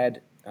 we've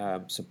had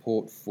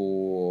support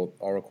for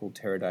Oracle,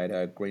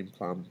 Teradata,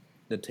 Greenplum,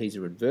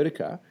 Netezza, and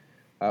Vertica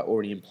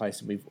already in place,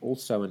 and we've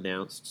also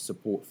announced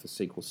support for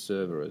SQL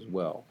Server as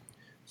well.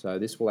 So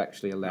this will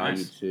actually allow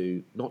you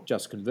to not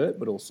just convert,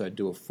 but also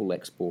do a full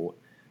export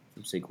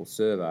from SQL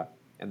Server.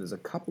 And there's a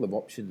couple of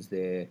options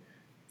there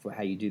for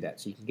how you do that.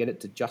 So you can get it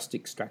to just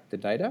extract the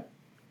data.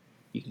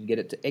 You can get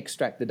it to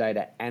extract the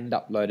data and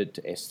upload it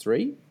to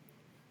S3.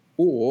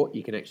 Or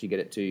you can actually get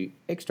it to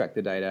extract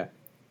the data,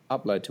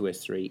 upload to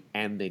S3,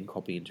 and then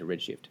copy into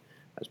Redshift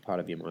as part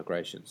of your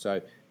migration.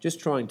 So just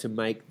trying to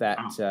make that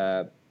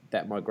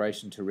that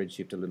migration to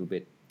Redshift a little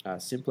bit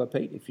simpler,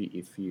 Pete,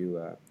 if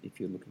you're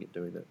looking at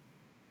doing that.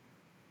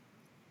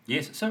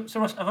 Yes. So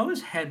Ross, I've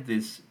always had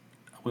this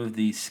with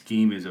the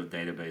schemas of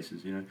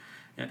databases.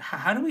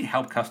 How do we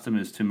help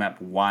customers to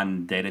map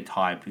one data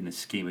type in a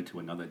schema to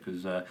another?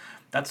 Because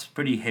that's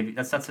pretty heavy.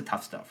 That's the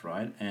tough stuff,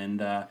 right? And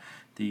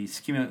the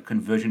Schema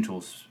Conversion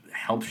Tools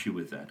helps you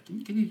with that.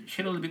 Can you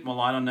shed a little bit more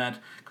light on that?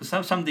 Because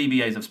some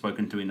DBAs I've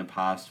spoken to in the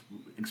past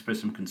expressed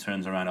some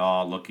concerns around,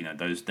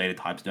 those data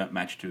types don't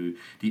match to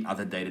the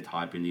other data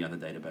type in the other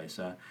database.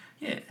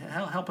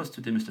 Help us to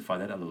demystify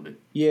that a little bit.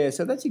 Yeah,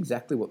 so that's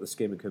exactly what the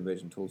Schema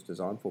Conversion Tool's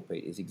designed for,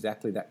 Pete, is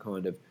exactly that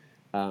kind of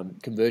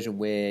conversion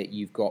where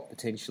you've got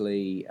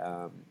potentially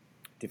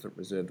different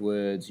reserved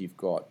words, you've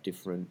got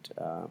different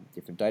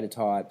data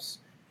types,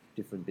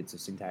 different bits of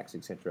syntax,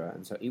 etc.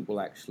 And so it will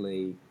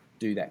actually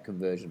do that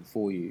conversion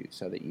for you,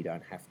 so that you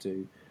don't have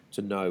to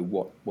know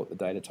what the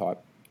data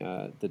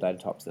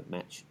types that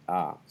match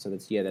are. So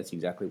that's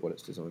exactly what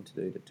it's designed to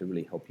do, to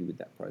really help you with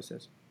that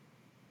process.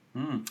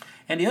 And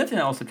the other thing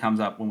that also comes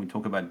up when we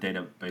talk about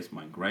database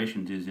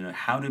migrations is,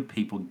 how do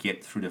people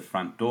get through the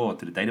front door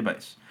to the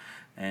database?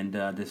 And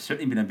there's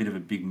certainly been a bit of a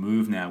big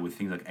move now with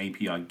things like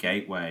API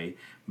Gateway,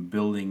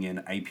 building an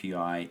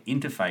API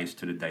interface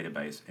to the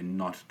database and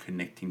not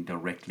connecting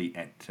directly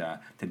at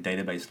the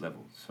database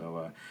level.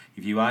 So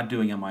if you are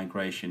doing a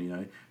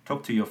migration,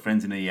 talk to your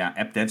friends in the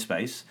app dev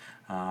space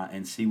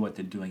and see what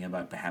they're doing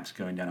about perhaps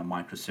going down a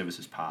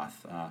microservices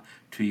path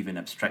to even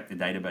abstract the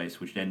database,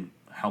 which then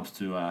helps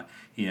to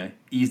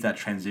ease that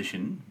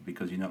transition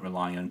because you're not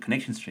relying on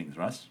connection strings,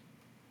 Russ.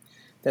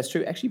 That's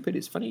true. Actually, Pete,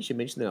 it's funny you should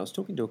mention that. I was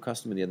talking to a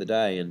customer the other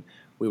day, and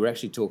we were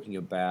actually talking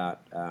about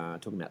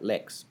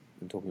Lex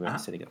and talking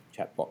about setting up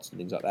chatbots and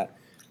things like that.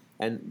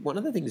 And one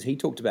of the things he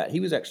talked about,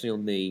 he was actually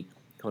on the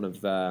kind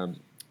of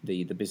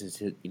the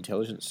business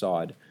intelligence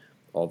side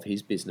of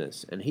his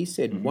business, and he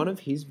said one of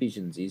his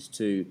visions is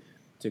to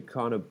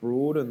kind of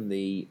broaden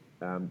the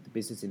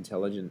business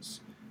intelligence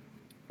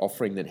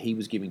offering that he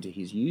was giving to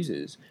his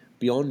users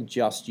beyond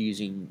just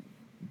using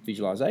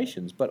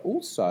visualizations, but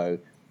also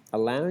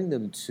allowing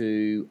them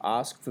to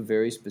ask for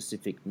very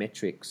specific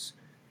metrics,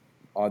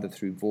 either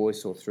through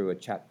voice or through a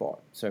chatbot.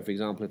 So, for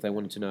example, if they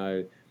wanted to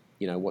know,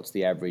 what's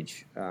the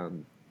average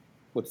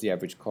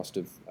cost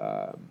of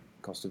the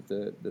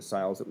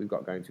sales that we've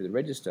got going through the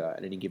register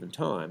at any given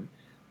time,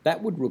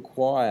 that would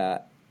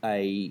require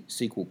a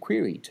SQL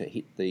query to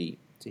hit the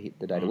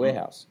data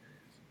warehouse.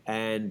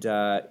 And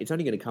it's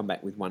only going to come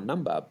back with one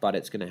number, but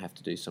it's going to have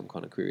to do some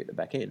kind of query at the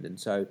back end. And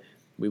so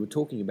we were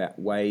talking about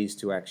ways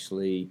to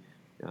actually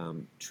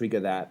trigger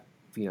that,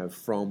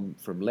 from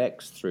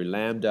Lex through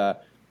Lambda,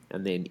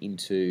 and then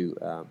into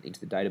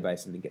the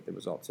database, and then get the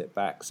results set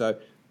back. So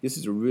this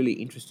is a really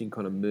interesting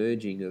kind of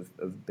merging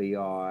of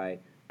BI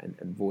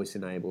and voice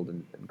enabled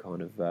and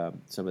kind of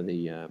some of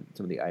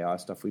the AI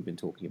stuff we've been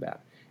talking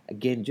about.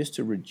 Again, just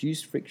to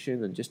reduce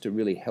friction and just to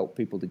really help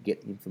people to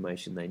get the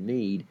information they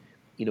need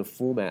in a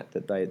format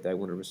that they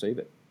want to receive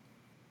it.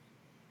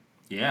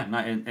 Yeah, no,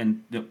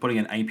 and putting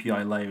an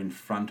API layer in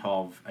front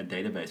of a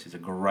database is a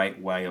great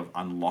way of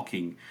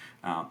unlocking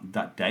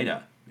that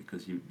data,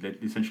 because you're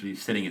essentially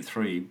setting it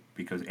free,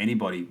 because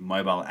anybody,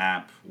 mobile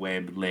app,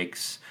 web,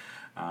 Lex,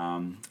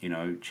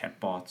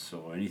 chatbots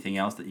or anything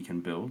else that you can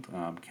build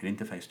can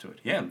interface to it.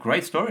 Yeah,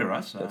 great story,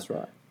 Russ. That's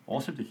right.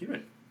 Awesome to hear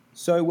it.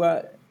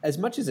 So as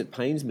much as it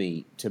pains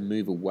me to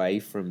move away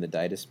from the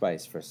data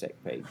space for a sec,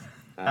 Pete,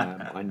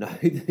 I know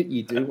that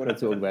you do want to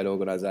talk about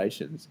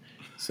organisations.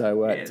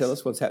 So yes. Tell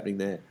us what's happening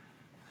there.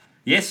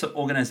 Yes, so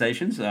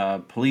organisations,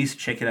 please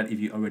check it out if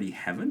you already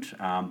haven't.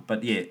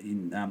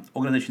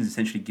 Organisations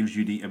essentially gives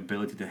you the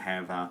ability to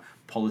have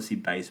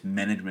policy-based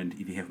management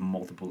if you have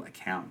multiple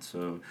accounts.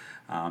 So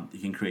you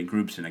can create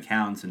groups and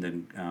accounts and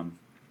then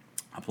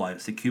apply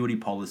security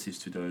policies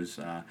to those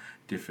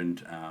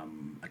different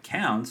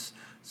accounts,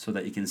 so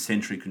that you can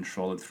centrally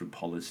control it through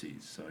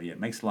policies. So it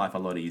makes life a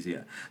lot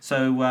easier.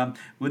 So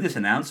with this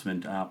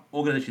announcement,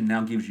 organization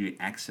now gives you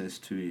access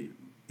to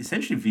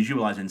essentially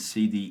visualize and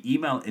see the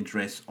email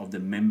address of the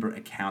member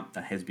account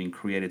that has been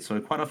created. So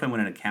quite often when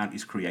an account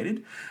is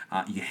created,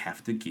 you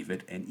have to give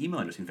it an email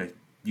address. In fact,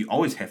 you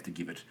always have to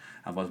give it,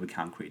 otherwise we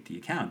can't create the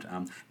account.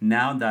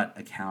 Now that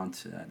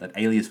account, that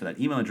alias for that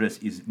email address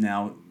is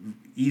now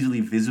easily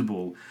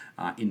visible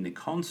in the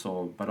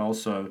console, but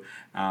also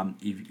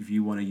if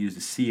you want to use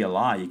the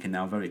CLI, you can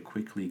now very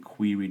quickly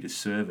query the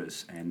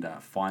service and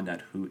find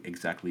out who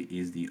exactly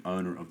is the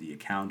owner of the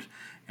account.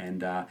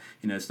 And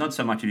it's not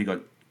so much if you've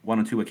got one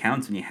or two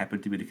accounts and you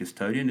happen to be the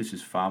custodian. This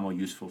is far more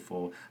useful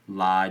for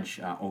large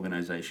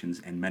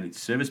organizations and managed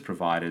service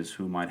providers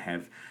who might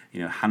have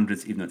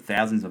hundreds, if not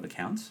thousands of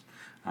accounts,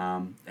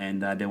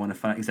 and they want to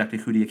find out exactly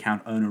who the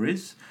account owner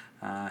is,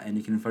 and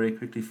you can very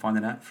quickly find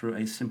that out through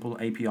a simple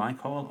API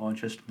call or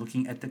just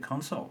looking at the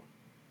console.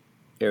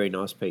 Very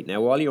nice, Pete. Now,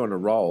 while you're on a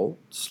roll,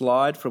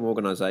 slide from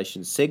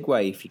organisations,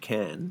 segue if you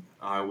can.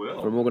 I will.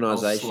 From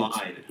organisations.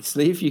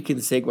 See if you can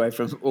segue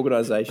from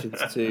organisations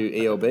to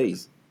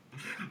ELBs.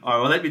 All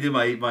right, well, let me do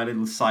my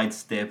little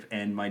sidestep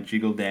and my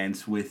jiggle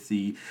dance with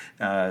the,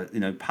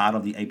 part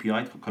of the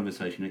API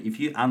conversation. If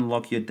you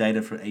unlock your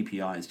data for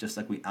APIs, just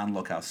like we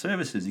unlock our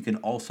services, you can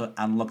also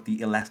unlock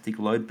the Elastic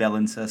Load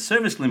Balancer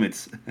service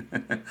limits.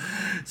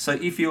 So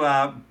if you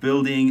are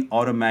building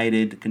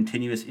automated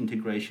continuous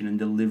integration and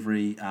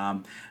delivery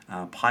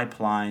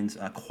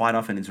pipelines, quite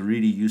often it's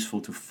really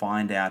useful to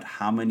find out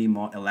how many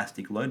more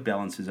Elastic Load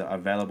Balancers are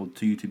available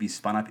to you to be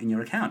spun up in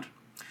your account.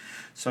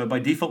 So by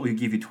default, we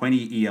give you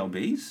 20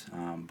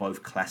 ELBs,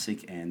 both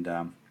classic and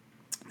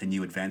the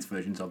new advanced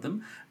versions of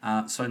them.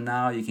 So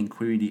now you can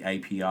query the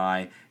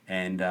API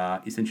and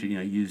essentially,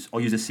 use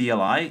a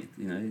CLI,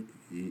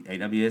 the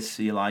AWS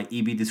CLI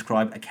EB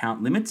describe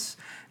account limits,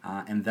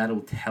 and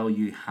that'll tell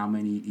you how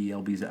many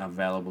ELBs are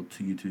available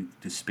to you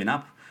to spin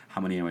up,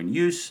 how many are in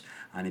use,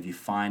 and if you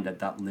find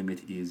that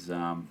limit is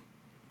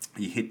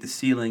you hit the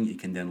ceiling, you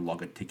can then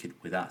log a ticket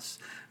with us.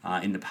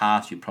 In the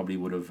past, you probably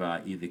would have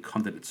either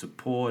contacted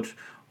support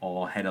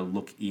or had a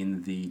look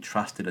in the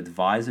trusted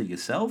advisor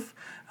yourself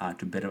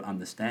to better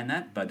understand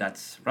that. But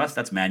that's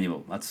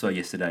manual. That's so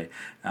yesterday.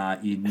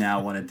 You now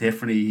want to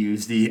definitely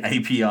use the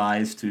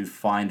APIs to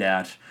find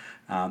out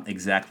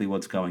exactly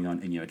what's going on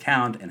in your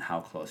account and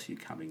how close you're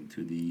coming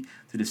to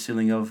the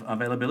ceiling of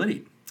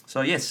availability. So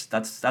yes,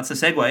 that's a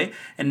segue.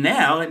 And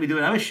now let me do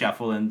another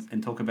shuffle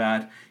and talk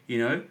about,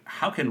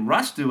 how can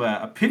Russ do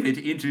a pivot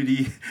into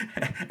the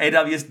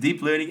AWS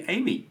Deep Learning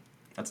AMI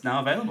that's now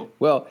available?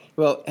 Well,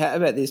 how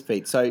about this,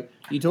 Pete? So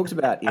you talked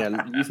about,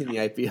 using the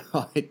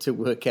API to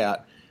work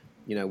out,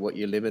 what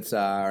your limits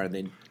are and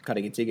then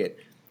cutting a ticket.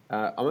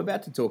 I'm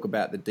about to talk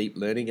about the Deep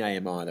Learning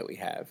AMI that we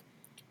have.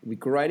 It'd be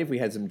great if we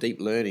had some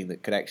deep learning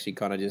that could actually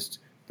kind of just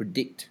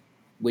predict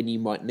when you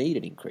might need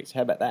an increase.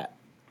 How about that?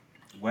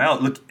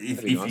 Well, look,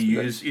 if you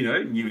use,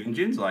 new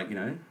engines like,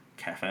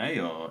 Cafe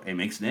or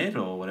MXNet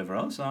or whatever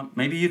else,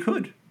 maybe you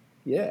could.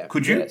 Yeah.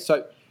 Could you? Yeah.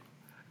 So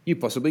you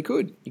possibly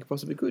could.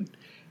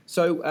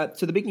 So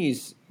the big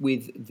news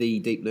with the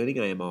Deep Learning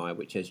AMI,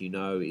 which, as you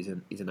know, is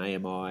an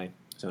AMI.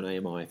 So an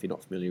AMI, if you're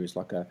not familiar, is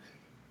like an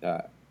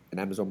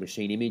Amazon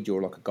machine image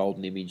or like a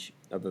golden image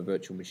of a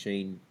virtual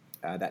machine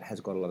that has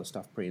got a lot of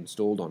stuff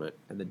pre-installed on it.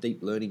 And the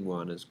Deep Learning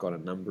one has got a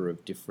number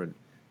of different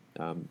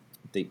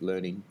deep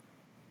learning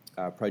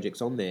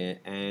projects on there,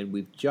 and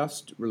we've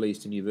just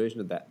released a new version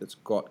of that that's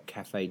got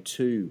Cafe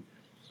 2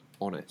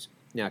 on it.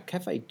 Now,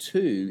 Cafe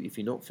 2, if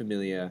you're not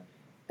familiar,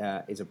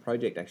 is a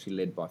project actually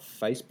led by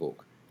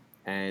Facebook,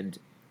 and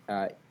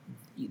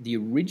the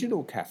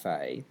original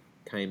Cafe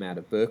came out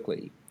of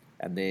Berkeley,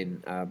 and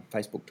then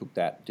Facebook took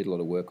that, did a lot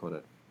of work on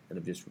it, and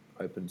have just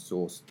open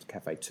sourced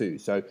Cafe 2.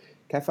 So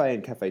Cafe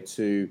and Cafe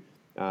 2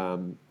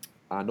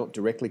 are not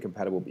directly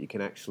compatible, but you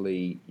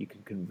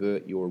can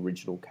convert your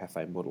original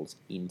Cafe models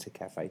into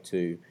Cafe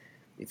 2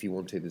 if you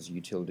want to. There's a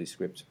utility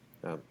script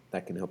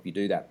that can help you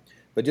do that.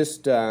 But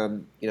just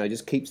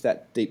just keeps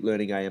that deep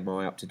learning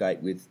AMI up to date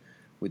with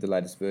the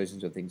latest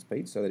versions of things,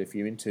 Pete. So that if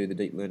you're into the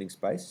deep learning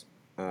space,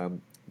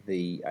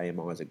 the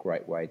AMI is a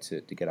great way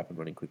to get up and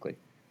running quickly.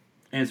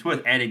 And it's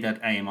worth adding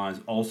that AMI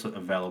is also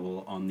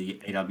available on the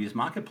AWS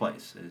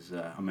Marketplace, as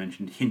I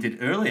hinted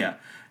earlier.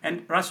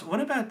 And Russ, what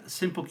about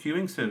simple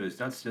queuing servers?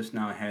 That's just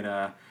now had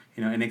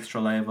an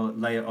extra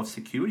layer of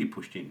security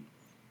pushed in.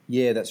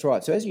 Yeah, that's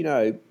right. So as you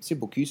know,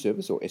 Simple Queue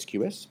Service, or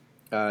SQS,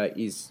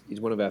 is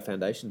one of our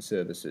foundation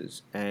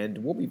services.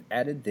 And what we've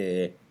added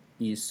there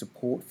is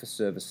support for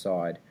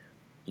server-side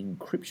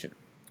encryption.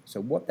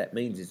 So what that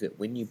means is that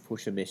when you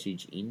push a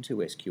message into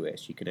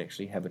SQS, you can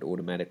actually have it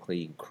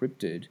automatically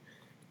encrypted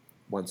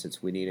once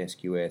it's within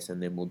SQS,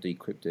 and then we'll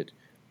decrypt it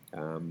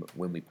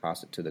when we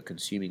pass it to the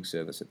consuming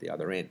service at the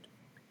other end.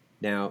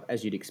 Now,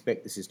 as you'd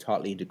expect, this is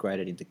tightly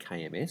integrated into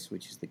KMS,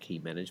 which is the key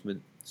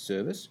management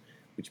service,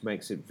 which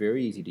makes it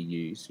very easy to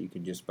use. So you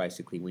can just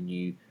basically, when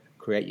you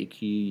create your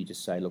queue, you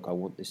just say, look, I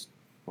want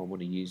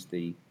to use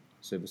the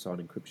server-side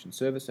encryption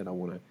service, and I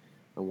want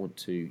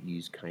to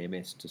use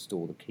KMS to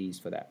store the keys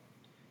for that.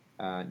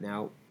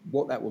 Now,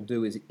 what that will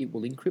do is it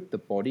will encrypt the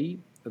body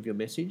of your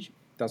message.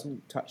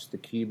 Doesn't touch the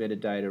queue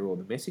metadata or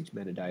the message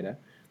metadata,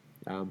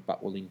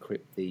 but will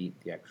encrypt the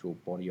actual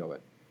body of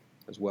it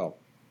as well.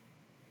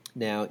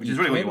 Now, which is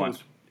really what you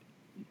want.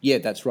 Yeah,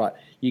 that's right.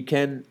 You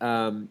can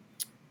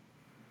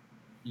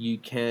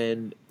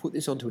put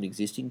this onto an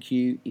existing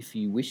queue if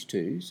you wish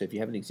to. So if you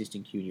have an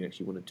existing queue and you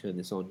actually want to turn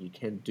this on, you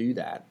can do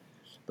that.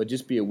 But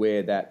just be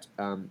aware that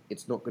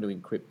it's not going to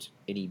encrypt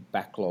any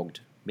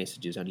backlogged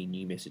messages, only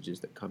new messages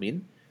that come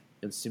in.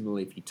 And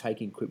similarly, if you take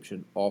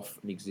encryption off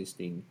an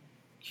existing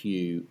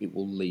queue, it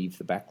will leave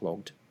the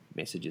backlogged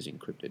messages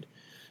encrypted.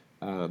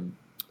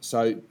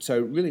 So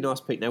really nice,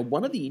 Pete. Now,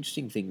 one of the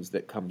interesting things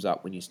that comes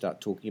up when you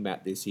start talking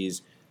about this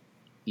is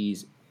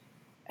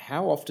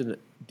how often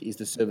is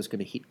the service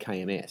going to hit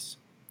KMS?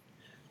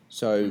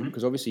 So,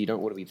 because obviously you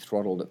don't want to be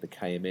throttled at the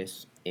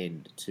KMS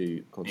end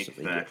to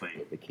constantly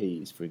get the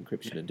keys for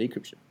encryption and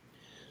decryption.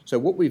 So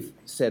what we've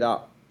set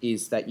up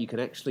is that you can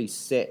actually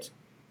set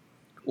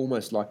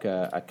almost like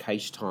a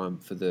cache time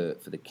for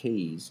the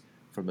keys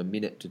from a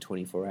minute to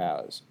 24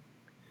 hours,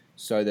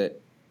 so that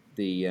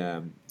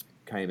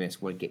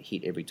KMS won't get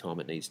hit every time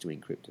it needs to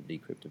encrypt and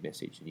decrypt a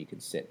message, and you can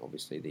set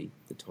obviously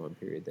the time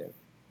period there.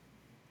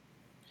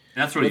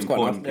 That's really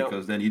important nice.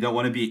 because then you don't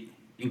want to be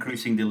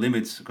increasing the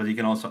limits, because you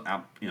can also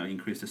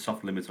increase the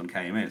soft limits on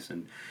KMS,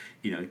 and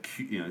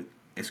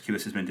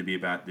SQS is meant to be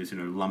about this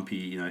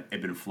lumpy ebb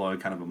and flow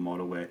kind of a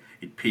model where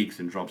it peaks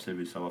and drops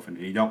every so often,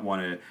 and you don't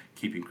want to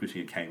keep increasing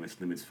your KMS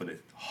limits for the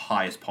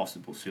highest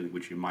possible ceiling,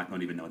 which you might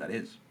not even know what that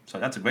is. So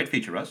that's a great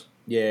feature, Russ.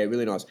 Yeah,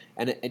 really nice,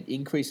 and it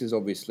increases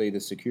obviously the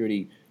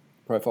security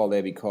profile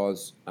there,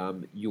 because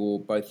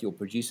both your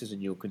producers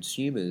and your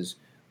consumers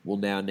will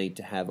now need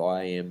to have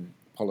IAM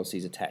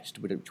policies attached,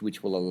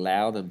 which will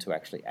allow them to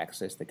actually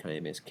access the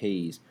KMS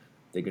keys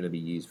they're going to be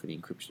used for the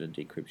encryption and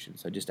decryption.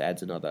 So it just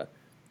adds another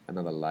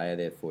layer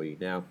there for you.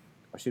 Now,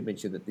 I should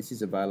mention that this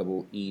is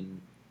available in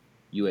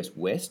US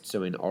West,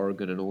 so in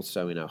Oregon and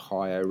also in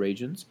Ohio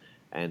regions,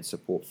 and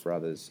support for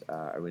others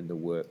are in the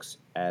works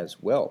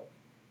as well.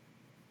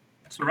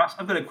 So Russ,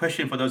 I've got a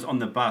question for those on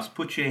the bus.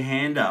 Put your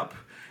hand up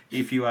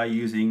if you are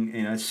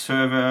using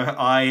server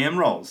IAM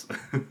roles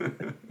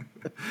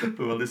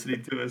who are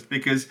listening to us,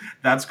 because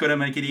that's going to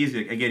make it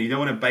easier. Again, you don't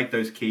want to bake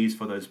those keys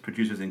for those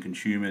producers and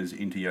consumers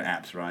into your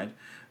apps, right?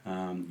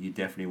 You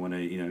definitely want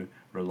to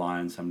rely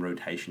on some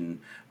rotation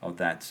of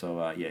that.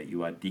 So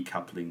you are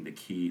decoupling the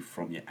key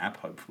from your app,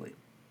 hopefully.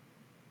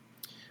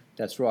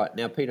 That's right.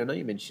 Now, Pete, I know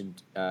you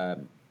mentioned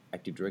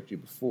Active Directory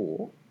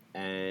before,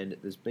 and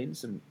there's been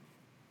some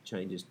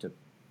changes to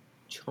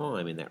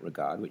Chime in that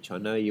regard, which I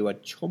know you are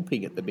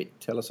chomping at the bit.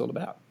 Tell us all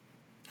about.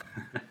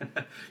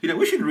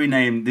 We should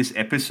rename this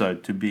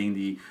episode to being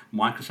the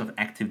Microsoft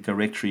Active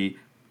Directory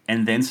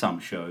and then some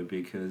show,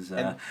 because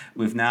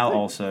we've now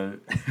also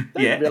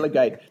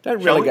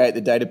don't relegate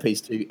the data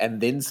piece to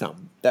and then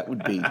some. That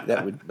would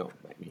not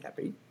make me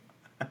happy.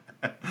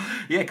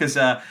 Yeah, because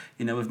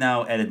we've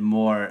now added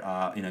more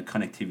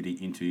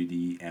connectivity into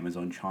the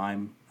Amazon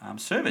Chime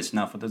service.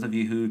 Now, for those of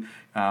you who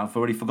have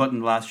already forgotten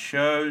the last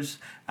shows,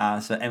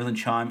 so Amazon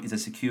Chime is a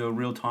secure,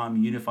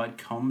 real-time, unified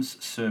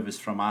comms service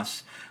from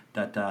us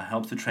that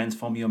helps to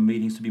transform your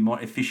meetings to be more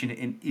efficient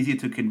and easier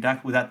to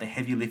conduct without the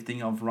heavy lifting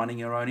of running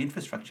your own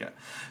infrastructure.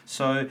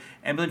 So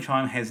Amazon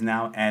Chime has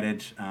now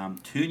added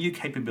 2 new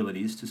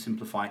capabilities to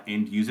simplify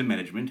end-user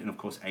management, and of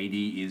course AD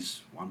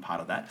is one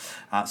part of that.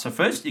 So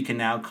first, you can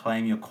now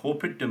claim your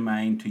corporate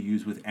domain to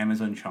use with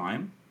Amazon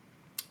Chime,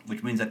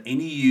 which means that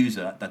any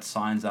user that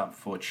signs up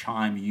for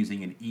Chime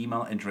using an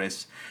email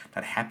address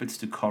that happens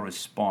to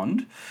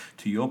correspond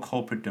to your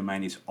corporate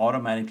domain is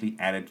automatically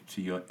added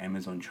to your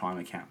Amazon Chime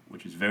account,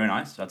 which is very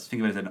nice. So let's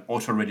think of it as an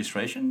auto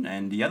registration.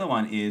 And the other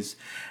one is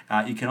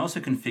you can also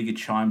configure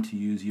Chime to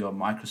use your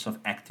Microsoft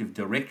Active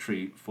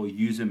Directory for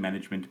user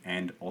management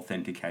and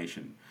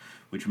authentication,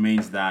 which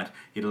means that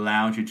it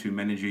allows you to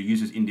manage your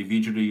users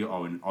individually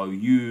or in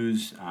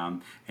OUs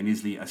and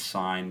easily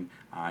assign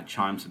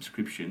Chime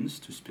subscriptions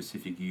to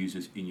specific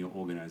users in your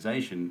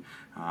organization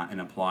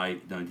and apply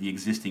the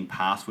existing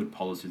password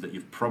policies that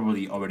you've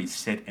probably already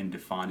set and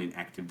defined in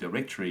Active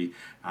Directory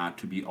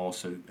to be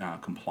also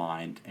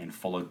compliant and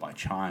followed by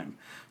Chime.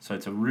 So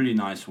it's a really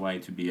nice way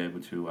to be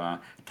able to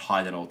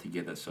tie that all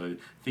together. So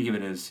think of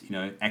it as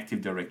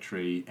Active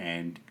Directory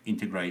and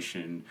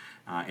integration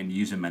and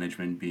user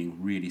management being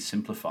really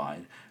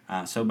simplified.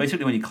 So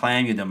basically, when you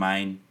claim your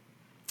domain,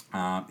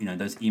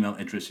 those email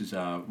addresses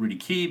are really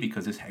key,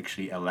 because this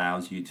actually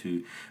allows you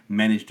to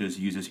manage those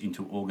users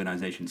into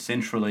organizations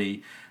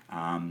centrally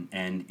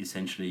and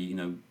essentially,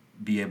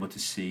 be able to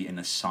see and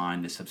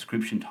assign the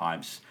subscription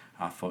types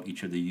for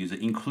each of the users,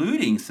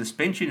 including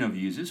suspension of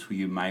users who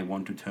you may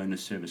want to turn the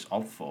service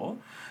off for,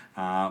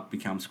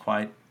 becomes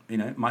quite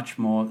much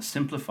more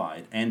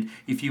simplified. And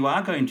if you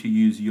are going to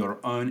use your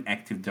own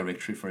Active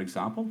Directory, for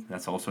example,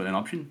 that's also an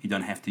option. You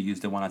don't have to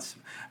use the one that's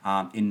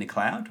in the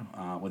cloud,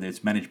 whether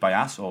it's managed by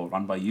us or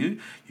run by you.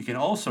 You can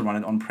also run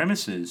it on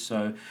premises.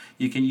 So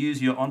you can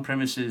use your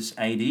on-premises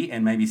AD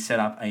and maybe set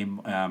up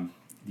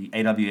the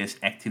AWS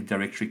Active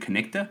Directory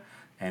connector.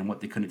 And what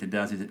the connector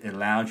does is it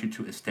allows you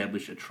to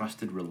establish a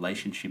trusted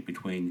relationship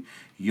between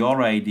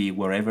your AD,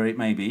 wherever it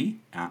may be,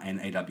 and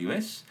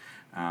AWS.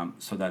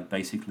 So that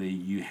basically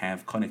you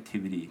have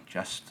connectivity,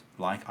 just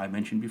like I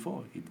mentioned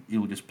before. It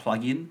will just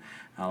plug in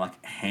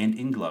like hand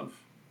in glove.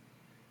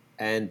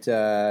 And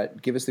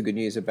give us the good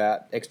news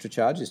about extra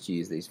charges to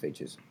use these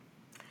features.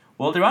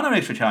 Well, there are no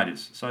extra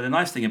charges. So the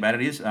nice thing about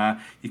it is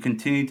you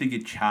continue to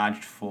get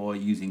charged for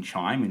using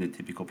Chime in the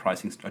typical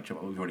pricing structure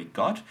that we've already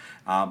got.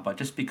 But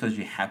just because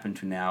you happen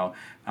to now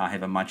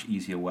have a much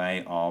easier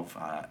way of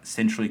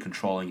centrally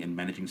controlling and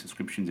managing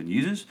subscriptions and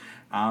users,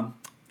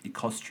 it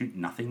costs you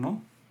nothing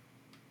more.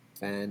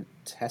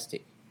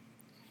 Fantastic.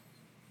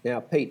 Now,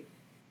 Pete,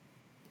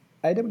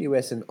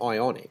 AWS and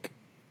Ionic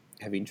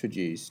have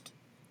introduced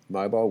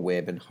mobile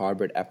web and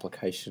hybrid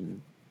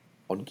application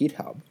on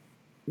GitHub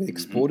with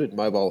exported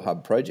mobile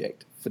hub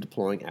project for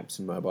deploying apps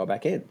and mobile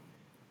backend.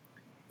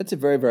 That's a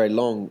very, very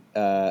long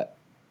kind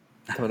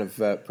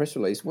of press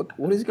release.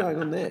 What is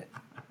going on there?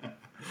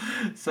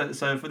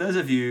 So for those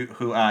of you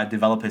who are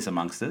developers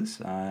amongst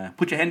us,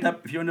 put your hand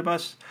up if you're on the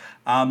bus.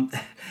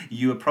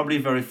 You are probably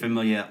very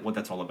familiar what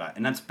that's all about,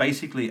 and that's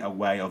basically a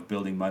way of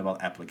building mobile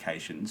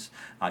applications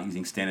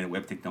using standard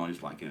web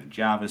technologies like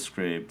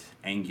JavaScript,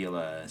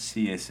 Angular,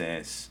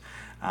 CSS.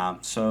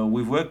 So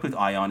we've worked with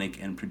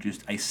Ionic and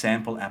produced a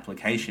sample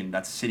application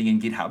that's sitting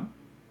in GitHub.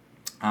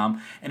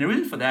 And the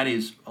reason for that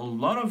is a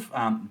lot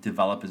of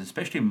developers,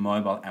 especially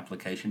mobile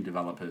application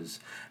developers,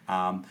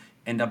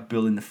 end up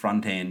building the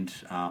front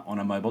end on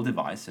a mobile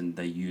device, and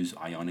they use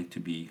Ionic to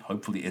be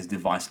hopefully as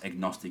device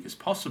agnostic as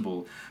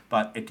possible.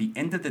 But at the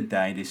end of the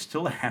day, they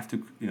still have to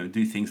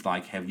do things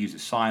like have user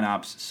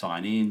sign-ups,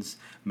 sign-ins,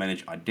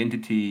 manage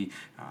identity,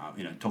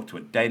 talk to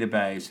a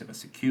database, have a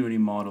security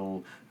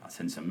model,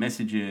 send some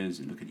messages,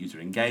 and look at user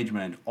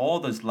engagement. All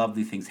those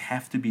lovely things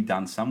have to be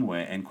done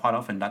somewhere, and quite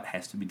often that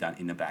has to be done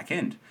in the back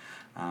end.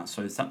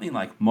 So something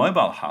like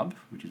Mobile Hub,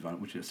 which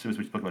we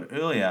spoke about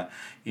earlier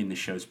in the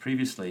shows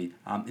previously,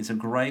 is a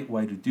great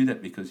way to do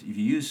that, because if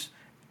you use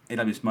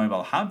AWS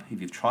Mobile Hub,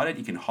 if you've tried it,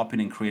 you can hop in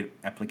and create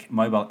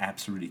mobile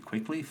apps really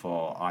quickly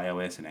for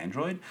iOS and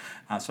Android.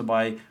 So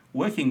by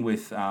working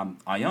with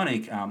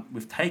Ionic,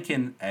 we've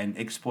taken and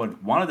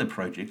exported one of the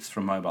projects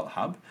from Mobile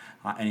Hub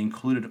and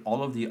included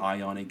all of the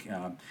Ionic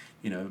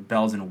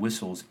bells and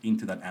whistles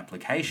into that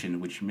application,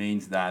 which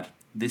means that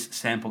this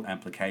sample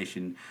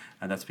application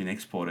that's been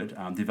exported,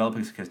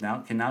 developers can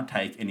now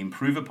take and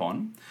improve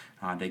upon.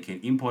 They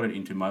can import it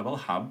into Mobile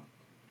Hub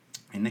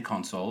in the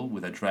console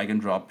with a drag and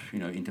drop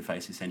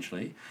interface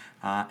essentially,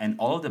 and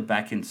all of the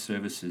backend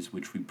services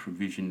which we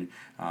provision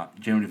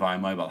generally via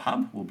Mobile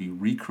Hub will be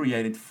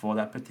recreated for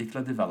that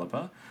particular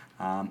developer,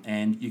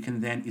 and you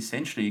can then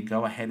essentially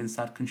go ahead and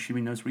start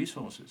consuming those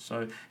resources.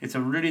 So it's a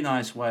really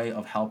nice way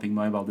of helping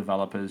mobile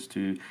developers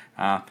to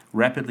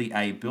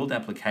rapidly build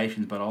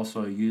applications, but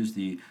also use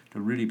the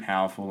really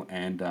powerful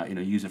and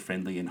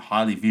user-friendly and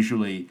highly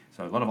visually,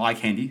 so a lot of eye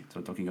candy,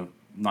 so talking of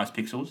nice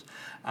pixels,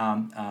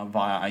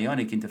 via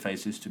Ionic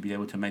interfaces to be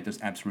able to make those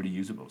apps really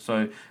usable.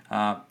 So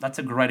that's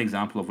a great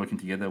example of working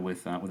together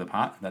with a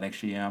partner that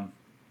actually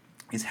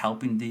is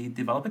helping the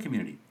developer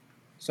community.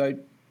 So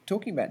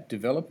talking about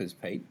developers,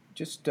 Pete,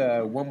 just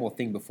one more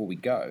thing before we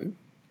go,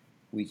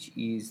 which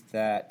is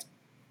that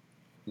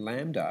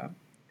Lambda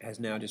has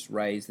now just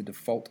raised the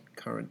default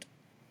current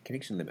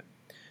connection limit.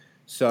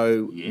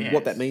 So Yes.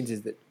 What that means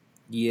is that,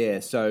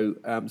 so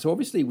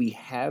obviously we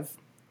have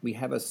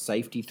a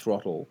safety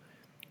throttle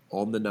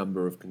on the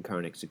number of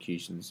concurrent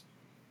executions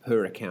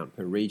per account,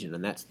 per region,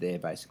 and that's there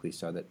basically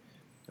so that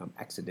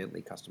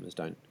accidentally customers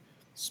don't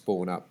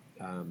spawn up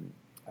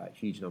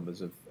huge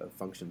numbers of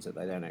functions that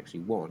they don't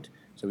actually want.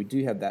 So we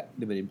do have that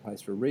limit in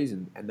place for a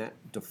reason, and that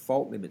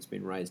default limit's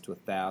been raised to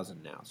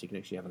 1,000 now. So you can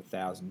actually have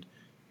 1,000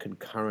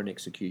 concurrent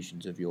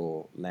executions of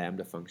your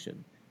Lambda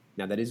function.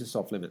 Now that is a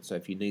soft limit, so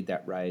if you need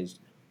that raised,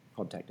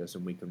 contact us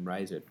and we can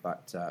raise it.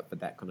 But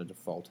that kind of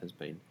default has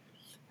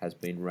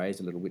been raised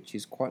a little, which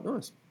is quite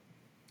nice.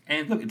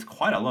 And look, it's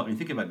quite a lot. When you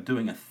think about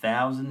doing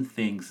 1,000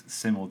 things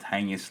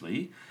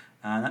simultaneously,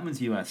 that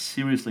means you are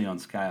seriously on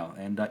scale.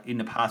 And in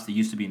the past, it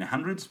used to be in the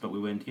hundreds, but we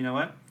went, you know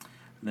what?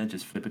 Let's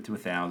just flip it to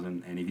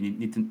 1,000. And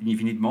if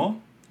you need more,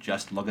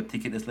 just log a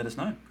ticket. Just let us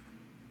know.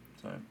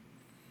 So,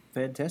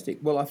 fantastic.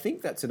 Well, I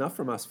think that's enough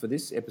from us for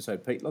this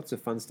episode, Pete. Lots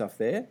of fun stuff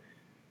there.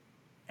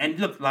 And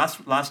look,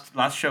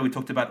 last show we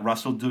talked about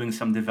Russell doing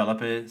some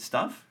developer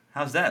stuff.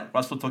 How's that?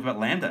 Russell talked about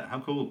Lambda.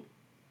 How cool.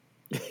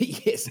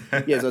 Yes. I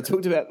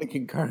talked about the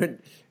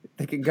concurrent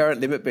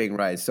limit being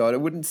raised, so I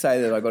wouldn't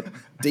say that I got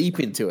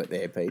deep into it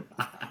there, Pete.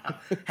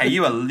 Hey,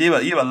 you were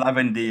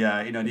loving the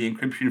the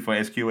encryption for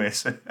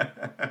SQS.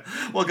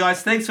 Well,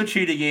 guys, thanks for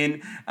tuning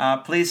in.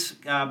 Please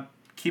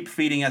keep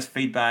feeding us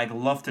feedback.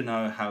 Love to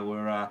know how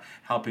we're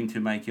helping to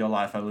make your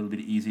life a little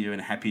bit easier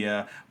and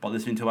happier by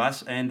listening to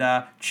us. And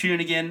tune in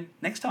again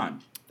next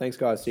time. Thanks,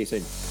 guys. See you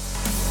soon.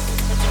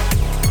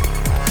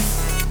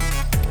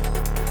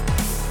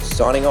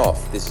 Signing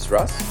off, this is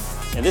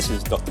Russ. And this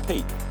is Dr.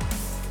 Pete.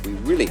 We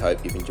really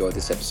hope you've enjoyed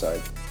this episode.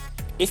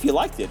 If you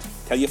liked it,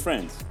 tell your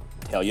friends,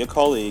 tell your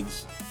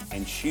colleagues,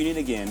 and tune in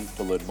again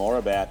to learn more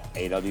about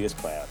AWS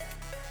Cloud.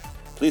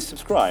 Please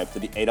subscribe to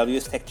the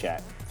AWS Tech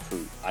Chat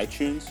through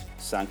iTunes,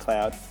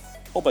 SoundCloud,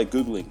 or by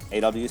Googling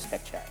AWS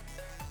Tech Chat.